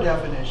header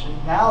definition.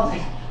 Now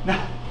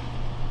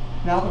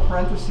the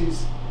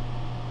parentheses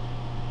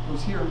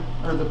goes here,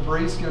 or the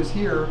brace goes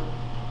here.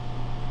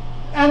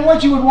 And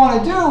what you would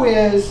want to do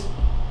is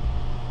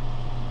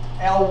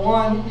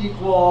L1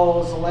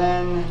 equals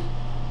len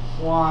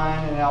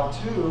 1 and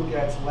L2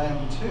 gets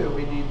len 2.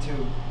 We need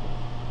to,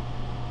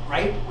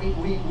 right?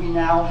 We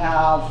now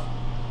have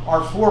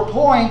our 4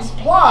 points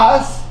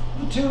plus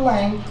the 2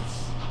 lengths.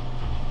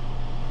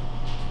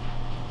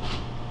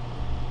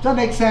 Does that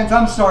make sense?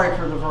 I'm sorry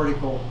for the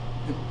vertical,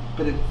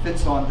 but it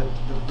fits on the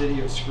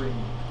video screen.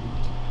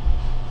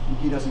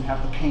 He doesn't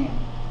have the pan.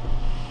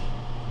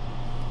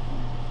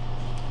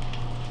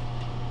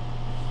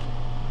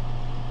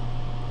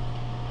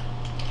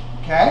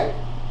 Okay?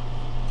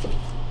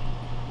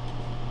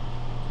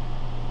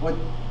 What?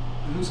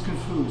 Who's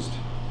confused?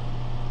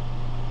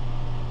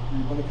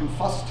 Anybody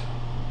confused?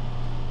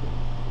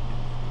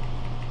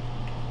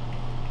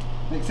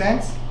 Make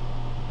sense?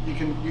 You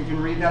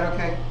can read that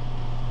okay?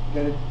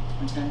 Get it?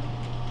 Okay.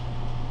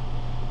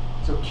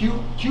 So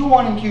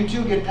Q1 and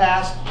Q2 get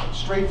passed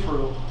straight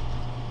through.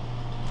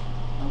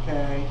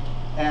 Okay.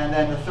 And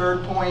then the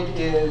third point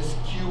is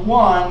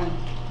Q1.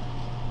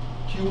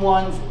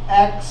 Q1's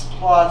x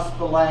plus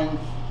the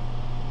length,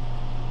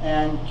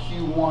 and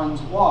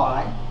Q1's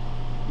y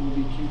will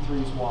be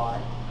Q3's y.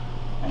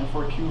 And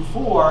for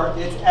Q4,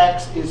 its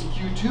x is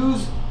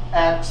Q2's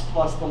x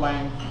plus the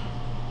length,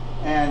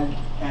 and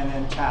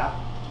then tap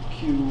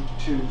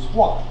Q2's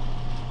y.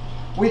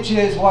 Which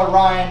is what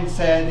Ryan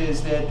said,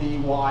 is that the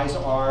y's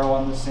are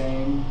on the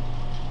same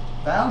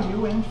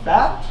value. In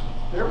fact,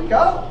 there we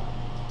go.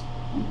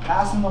 I'm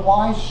passing the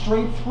y's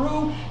straight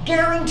through.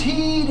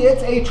 Guaranteed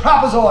it's a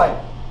trapezoid.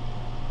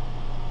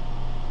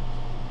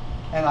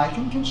 And I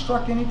can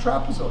construct any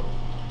trapezoid.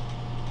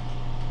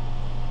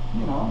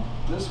 You know,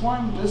 this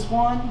one,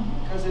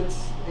 because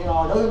it's, you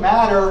know, it doesn't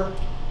matter.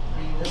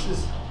 I mean, that's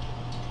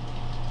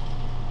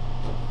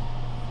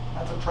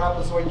a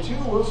trapezoid too.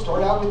 We'll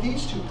start out with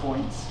these 2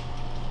 points.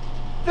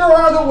 There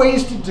are other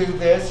ways to do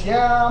this,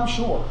 yeah, I'm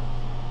sure.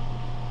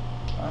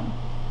 Right?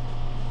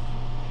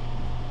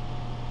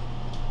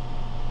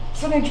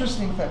 It's an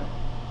interesting thing.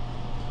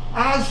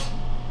 I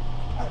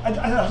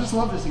just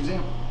love this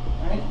example,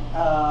 right?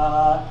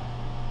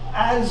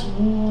 As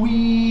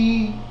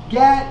we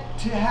get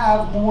to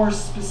have more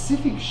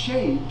specific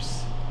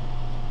shapes,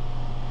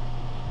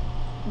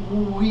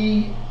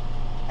 we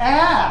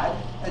add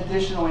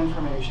additional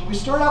information. We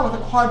start out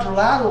with a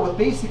quadrilateral with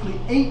basically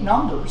 8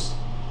 numbers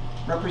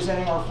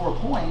representing our 4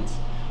 points.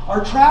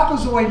 Our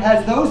trapezoid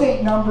has those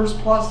 8 numbers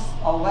plus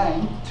a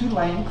length, 2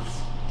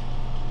 lengths.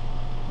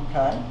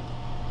 Okay.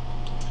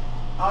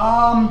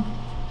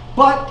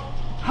 But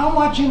how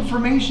much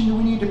information do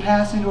we need to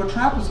pass into a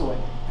trapezoid?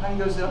 It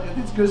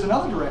goes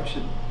another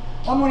direction.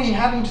 I'm going to be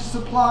having to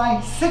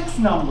supply 6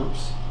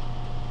 numbers,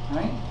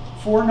 right?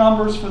 4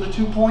 numbers for the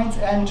 2 points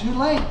and 2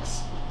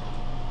 lengths.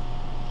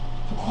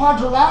 The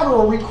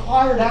quadrilateral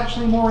required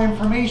actually more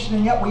information,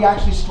 and yet we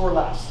actually store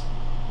less.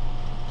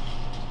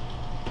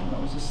 That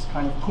was just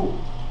kind of cool.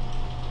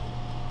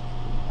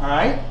 All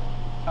right?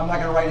 I'm not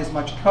going to write as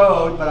much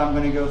code, but I'm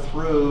going to go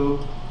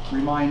through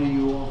reminding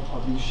you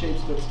of these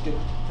shapes. Let's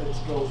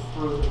go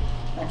through the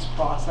next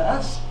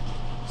process.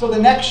 So the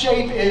next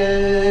shape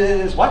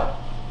is what?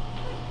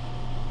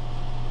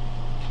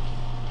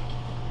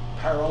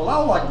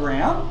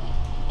 Parallelogram.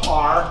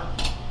 Par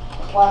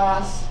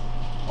class.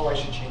 Oh, I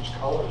should change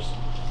colors.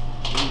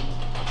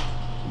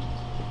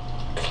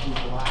 Let's do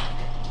black.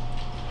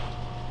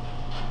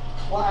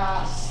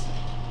 Class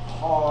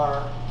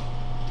par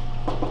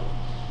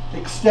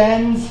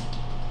extends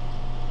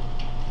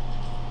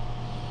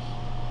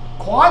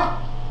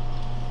quad?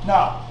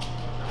 No.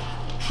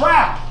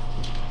 Trap.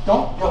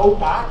 Don't go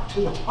back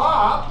to the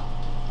top.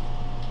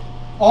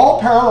 All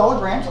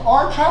parallelograms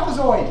are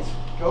trapezoids.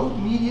 Go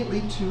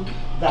immediately to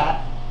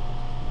that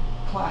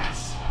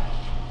class.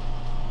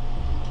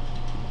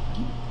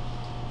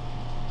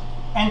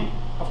 And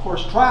of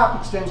course, trap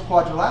extends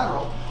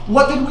quadrilateral.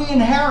 What did we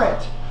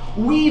inherit?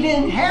 We've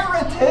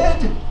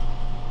inherited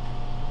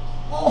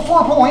all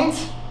 4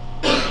 points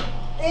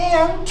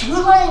and 2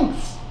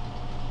 lengths.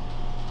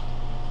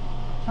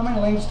 How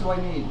many lengths do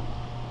I need?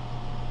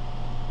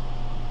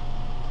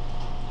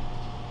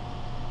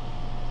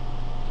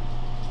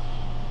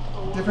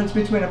 The difference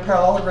between a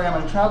parallelogram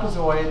and a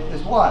trapezoid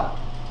is what?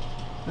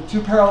 The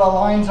 2 parallel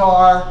lines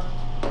are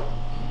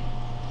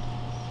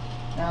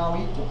now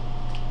equal.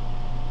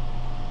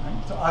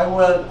 Right? So I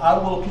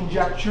will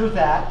conjecture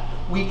that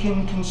we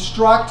can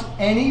construct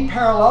any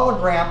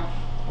parallelogram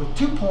with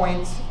 2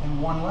 points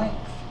and 1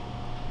 length.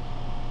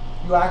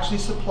 You actually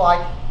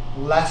supply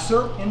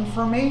lesser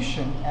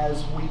information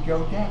as we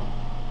go down.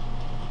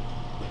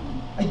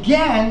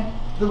 Again,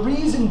 the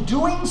reason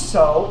doing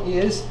so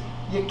is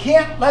you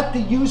can't let the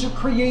user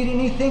create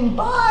anything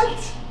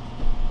but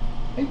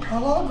a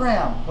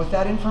parallelogram with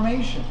that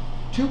information.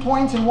 2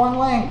 points and 1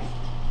 length.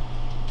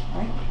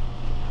 Right?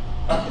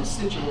 Got this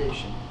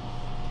situation.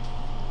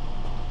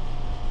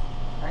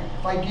 Right?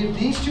 If I give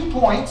these 2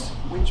 points,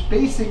 which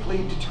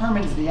basically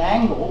determines the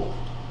angle,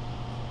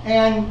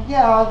 and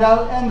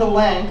the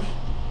length,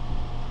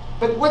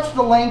 but what's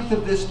the length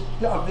of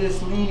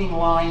this leading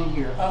line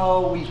here?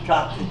 Oh, we've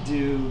got to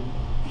do.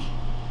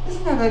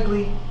 Isn't that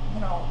ugly? You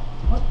know,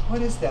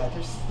 what is that?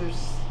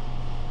 There's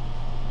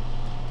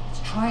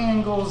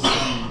triangles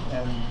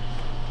and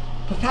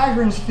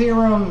Pythagorean's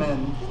theorem,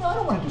 and I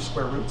don't want to do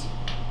square roots.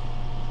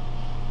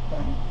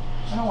 Okay?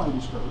 I don't want to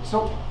do square roots.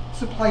 So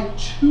supply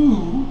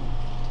 2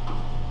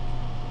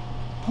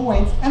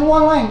 points and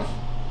 1 length.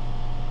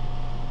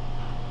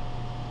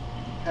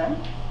 Okay?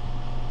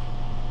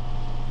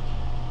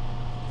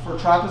 For a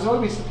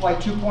trapezoid, we supply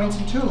 2 points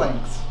and 2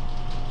 lengths.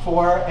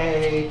 For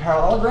a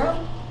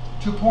parallelogram,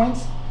 2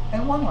 points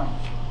and 1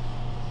 length.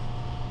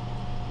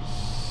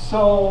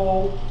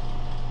 So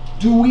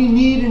do we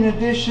need an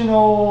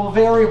additional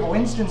variable,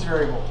 instance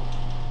variable?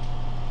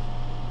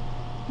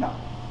 No.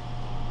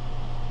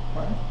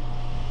 Right?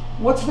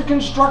 What's the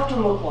constructor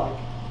look like?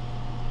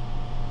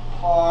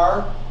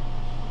 Par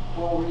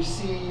will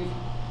receive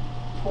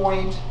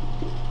point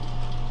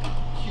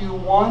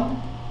Q1,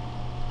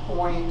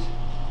 point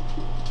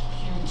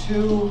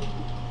Q2,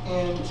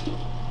 int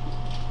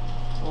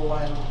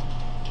len.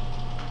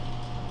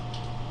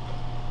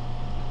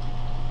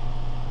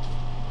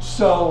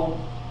 So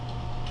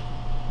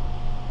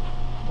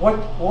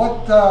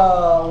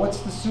what's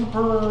the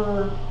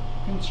super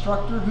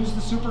constructor? Who's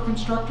the super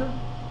constructor?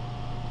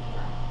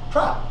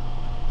 Trap.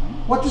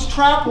 What does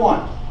trap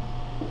want?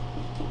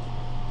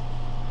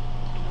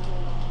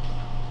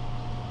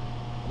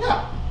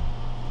 Yeah.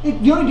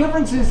 The only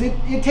difference is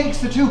it takes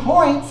the 2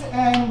 points,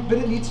 but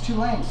it needs 2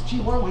 lengths.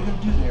 Gee, what are we going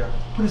to do there?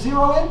 Put a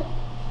 0 in?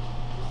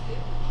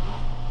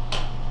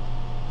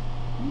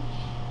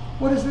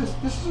 What is this?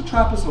 This is a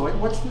trapezoid.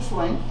 What's this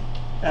length?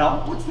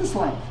 L. What's this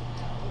length?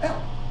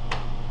 L.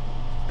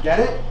 Get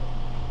it?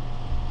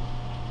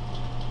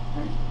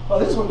 Well,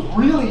 this one's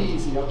really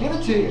easy. I'll give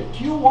it to you.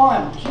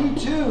 Q1,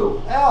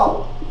 Q2,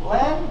 L,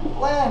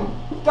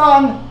 len,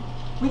 done.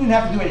 We didn't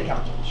have to do any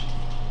calculation.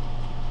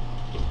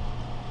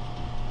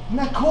 Isn't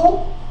that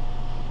cool?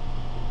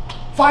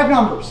 5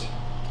 numbers.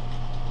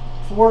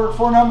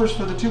 Four numbers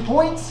for the 2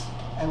 points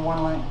and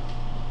 1 length.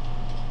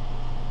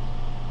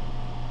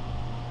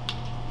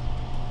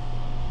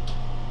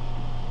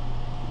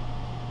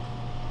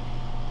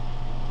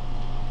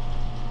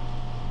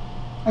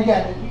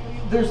 Again,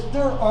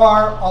 there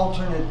are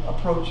alternate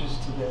approaches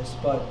to this,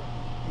 but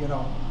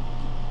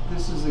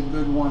this is a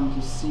good one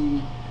to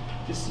see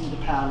the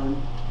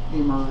pattern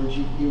emerge.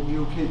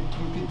 You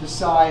could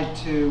decide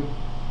to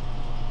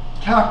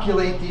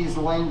calculate these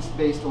lengths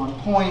based on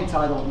points.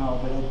 I don't know,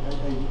 but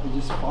I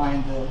just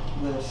find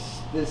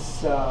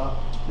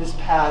this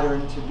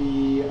pattern to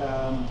be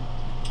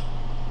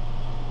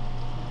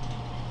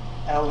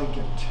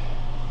elegant,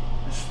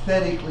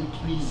 aesthetically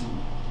pleasing.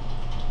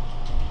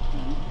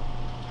 Okay.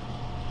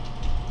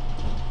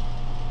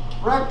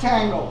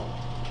 Rectangle.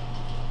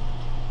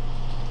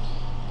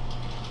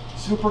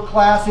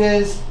 Superclass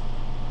is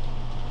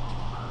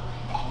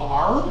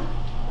par.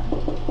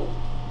 All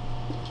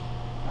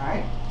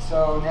right.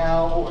 So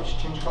now I should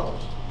change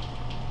colors.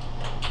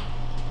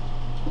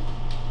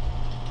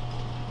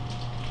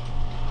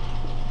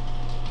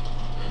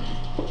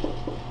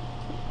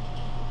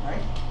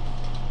 Right.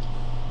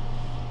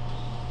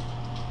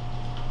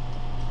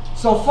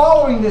 So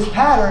following this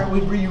pattern, it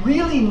would be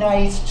really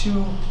nice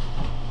to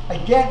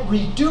again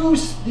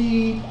reduce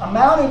the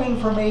amount of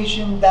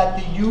information that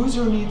the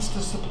user needs to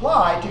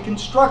supply to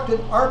construct an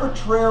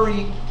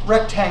arbitrary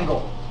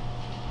rectangle.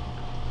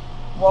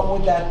 What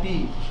would that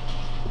be?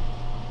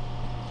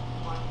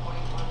 1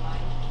 point, 1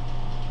 line.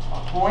 A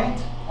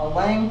point, a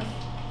length,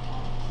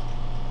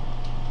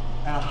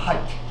 and a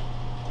height.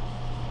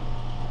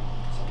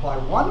 Supply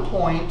 1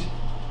 point,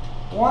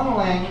 1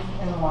 length,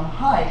 and 1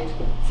 height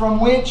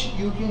from which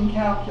you can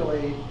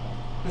calculate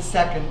the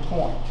second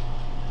point.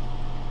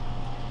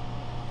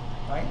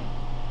 Right?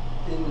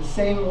 In the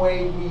same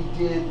way we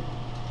did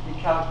the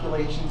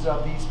calculations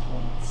of these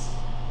points.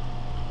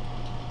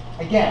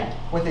 Again,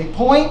 with a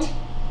point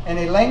and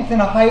a length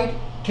and a height,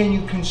 can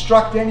you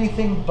construct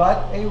anything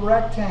but a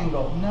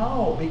rectangle?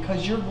 No,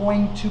 because you're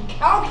going to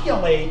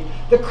calculate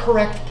the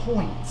correct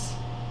points.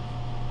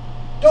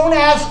 Don't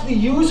ask the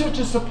user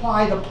to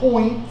supply the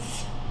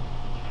points,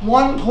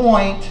 1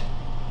 point,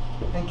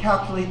 and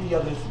calculate the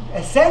other.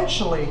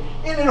 Essentially,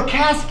 it'll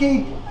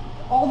cascade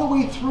all the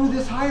way through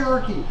this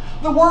hierarchy.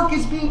 The work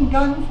is being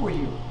done for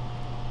you.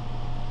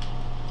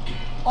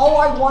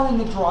 All I want in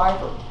the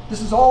driver, this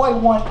is all I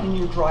want in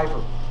your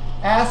driver.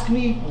 Ask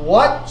me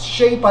what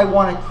shape I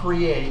want to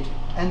create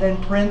and then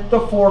print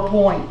the 4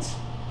 points.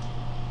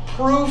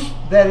 Proof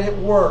that it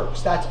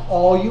works. That's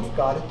all you've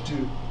got to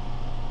do.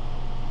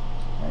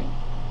 Right?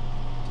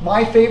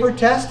 My favorite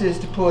test is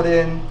to put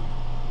in,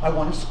 I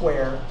want a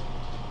square,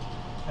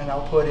 and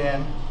I'll put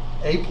in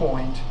a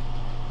point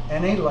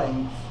and a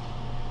length,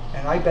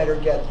 and I better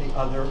get the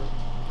other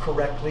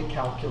correctly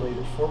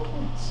calculated 4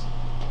 points.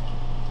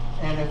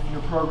 And if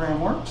your program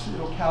works,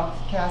 it'll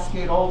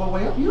cascade all the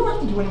way up. You don't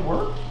have to do any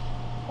work.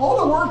 All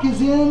the work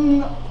is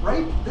in,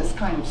 right, this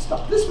kind of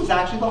stuff. This was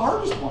actually the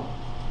hardest one.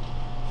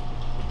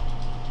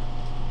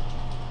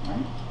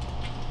 Right?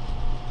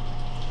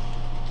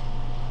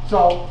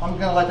 So I'm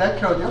going to let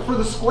that code there. For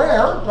the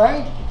square,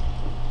 right?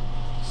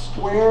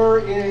 Square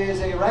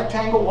is a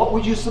rectangle. What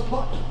would you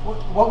supply?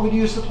 What would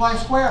you supply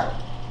square?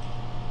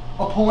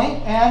 A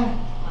point and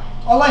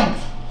a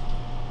length.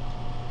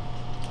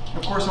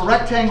 Of course, a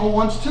rectangle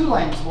wants 2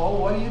 lengths. Well,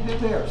 what do you do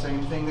there?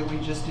 Same thing that we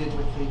just did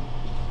with the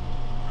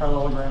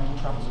parallelograms and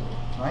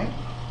trapezoid, right?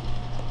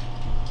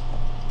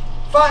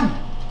 Fun.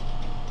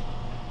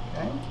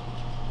 Okay.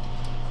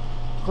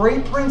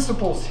 Great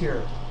principles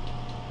here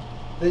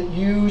that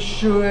you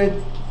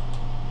should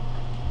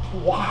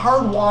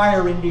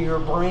hardwire into your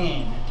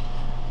brain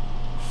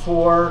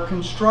for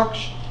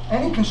construction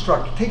any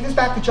constructor. Take this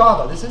back to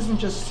Java. This isn't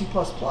just C++.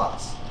 The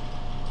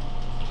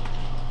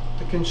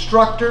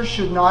constructor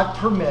should not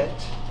permit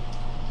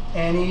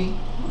any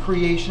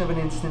creation of an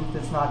instance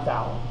that's not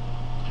valid.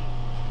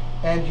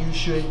 And you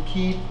should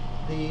keep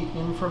the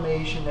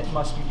information that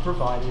must be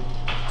provided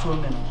to a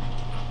minimum.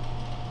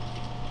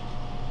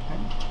 Okay?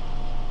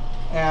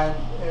 And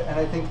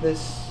I think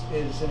this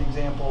is an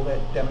example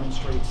that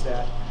demonstrates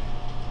that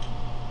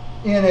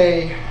in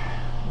a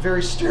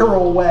very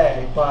sterile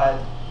way, but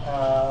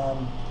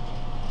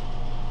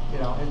you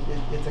know,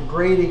 it's a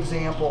great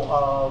example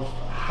of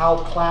how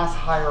class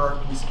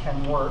hierarchies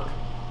can work.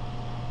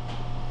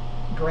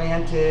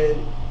 Granted,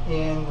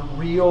 in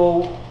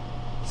real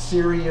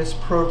serious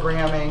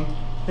programming,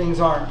 things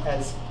aren't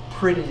as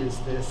pretty as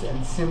this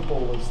and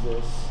simple as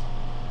this,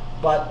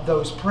 but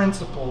those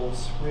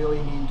principles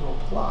really need to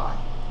apply.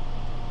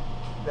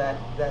 That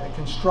a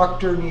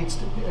constructor needs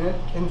to,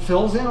 and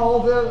fills in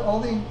all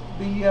the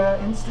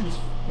instance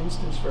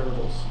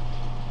variables.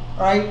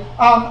 All right.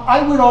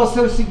 I would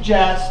also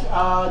suggest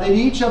that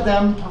each of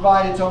them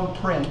provide its own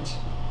print,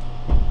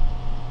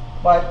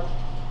 but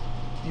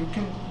you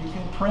can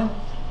print.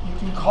 You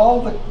can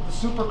call the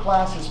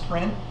superclass's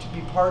print to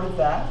be part of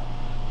that,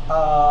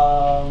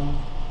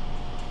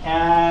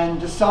 and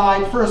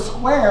decide for a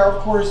square.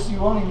 Of course, you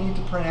only need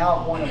to print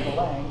out one of the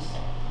lengths.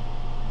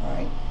 All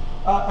right.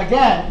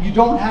 Again, you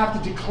don't have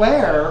to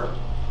declare.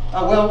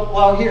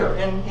 Well, here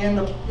in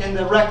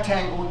the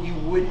rectangle, you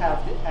would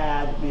have to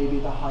add maybe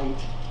the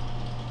height.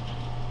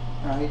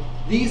 All right.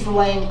 These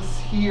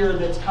lengths here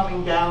that's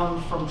coming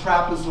down from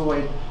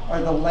trapezoid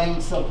are the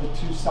lengths of the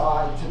two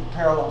sides, the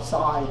parallel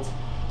sides.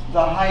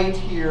 The height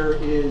here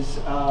is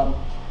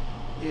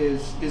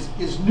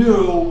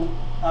new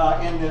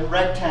in the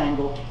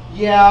rectangle.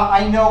 Yeah,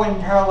 I know in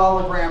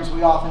parallelograms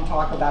we often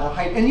talk about a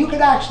height, and you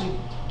could actually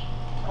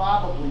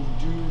probably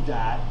do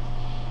that.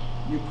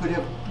 You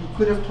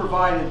could have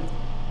provided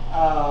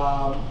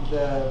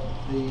the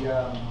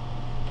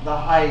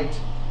height,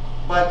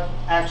 but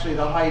actually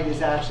the height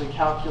is actually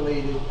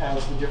calculated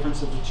as the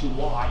difference of the two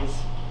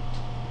y's.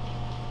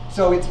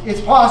 So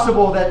it's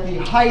possible that the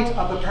height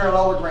of the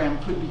parallelogram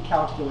could be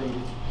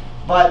calculated,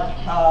 but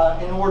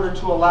in order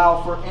to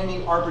allow for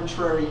any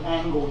arbitrary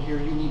angle here,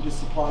 you need to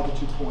supply the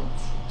 2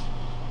 points.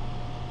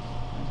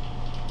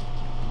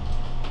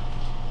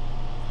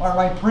 Are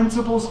my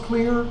principles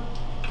clear?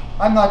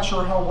 I'm not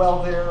sure how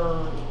well they're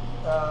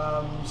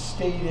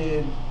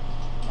stated.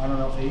 I don't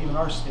know if they even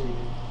are stated,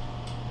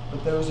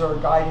 but those are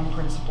guiding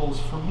principles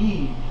for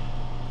me.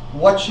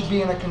 What should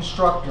be in a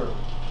constructor,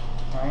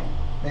 right?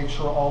 Make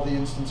sure all the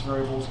instance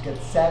variables get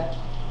set.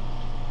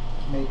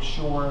 Make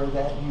sure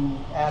that you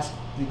ask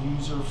the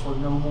user for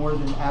no more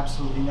than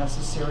absolutely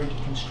necessary to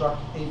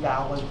construct a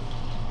valid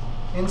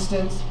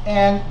instance,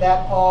 and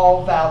that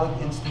all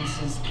valid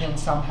instances can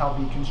somehow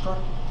be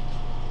constructed.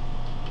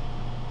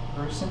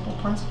 Very simple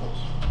principles.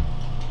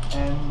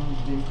 And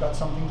you've got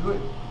something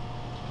good.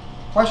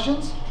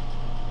 Questions?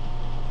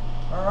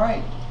 All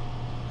right.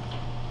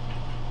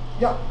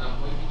 Yeah.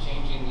 Will you be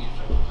changing the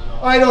instructions at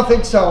all? I don't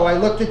think so. I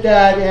looked at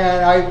that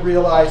and I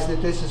realized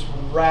that this is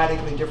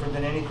radically different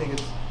than anything.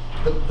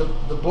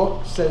 The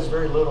book says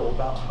very little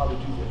about how to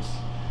do this.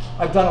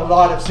 I've done a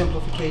lot of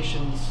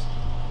simplifications.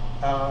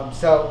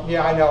 So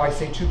yeah, I know I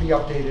say to be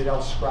updated,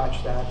 I'll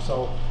scratch that.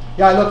 So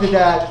yeah, I looked at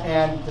that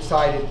and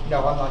decided,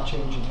 no, I'm not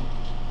changing it.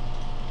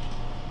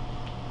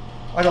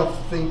 I don't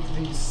think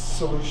these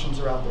solutions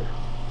are out there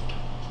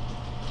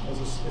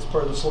as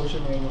part of the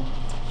solution manual.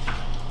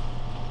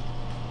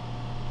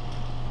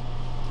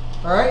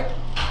 All right?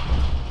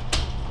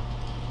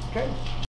 Okay.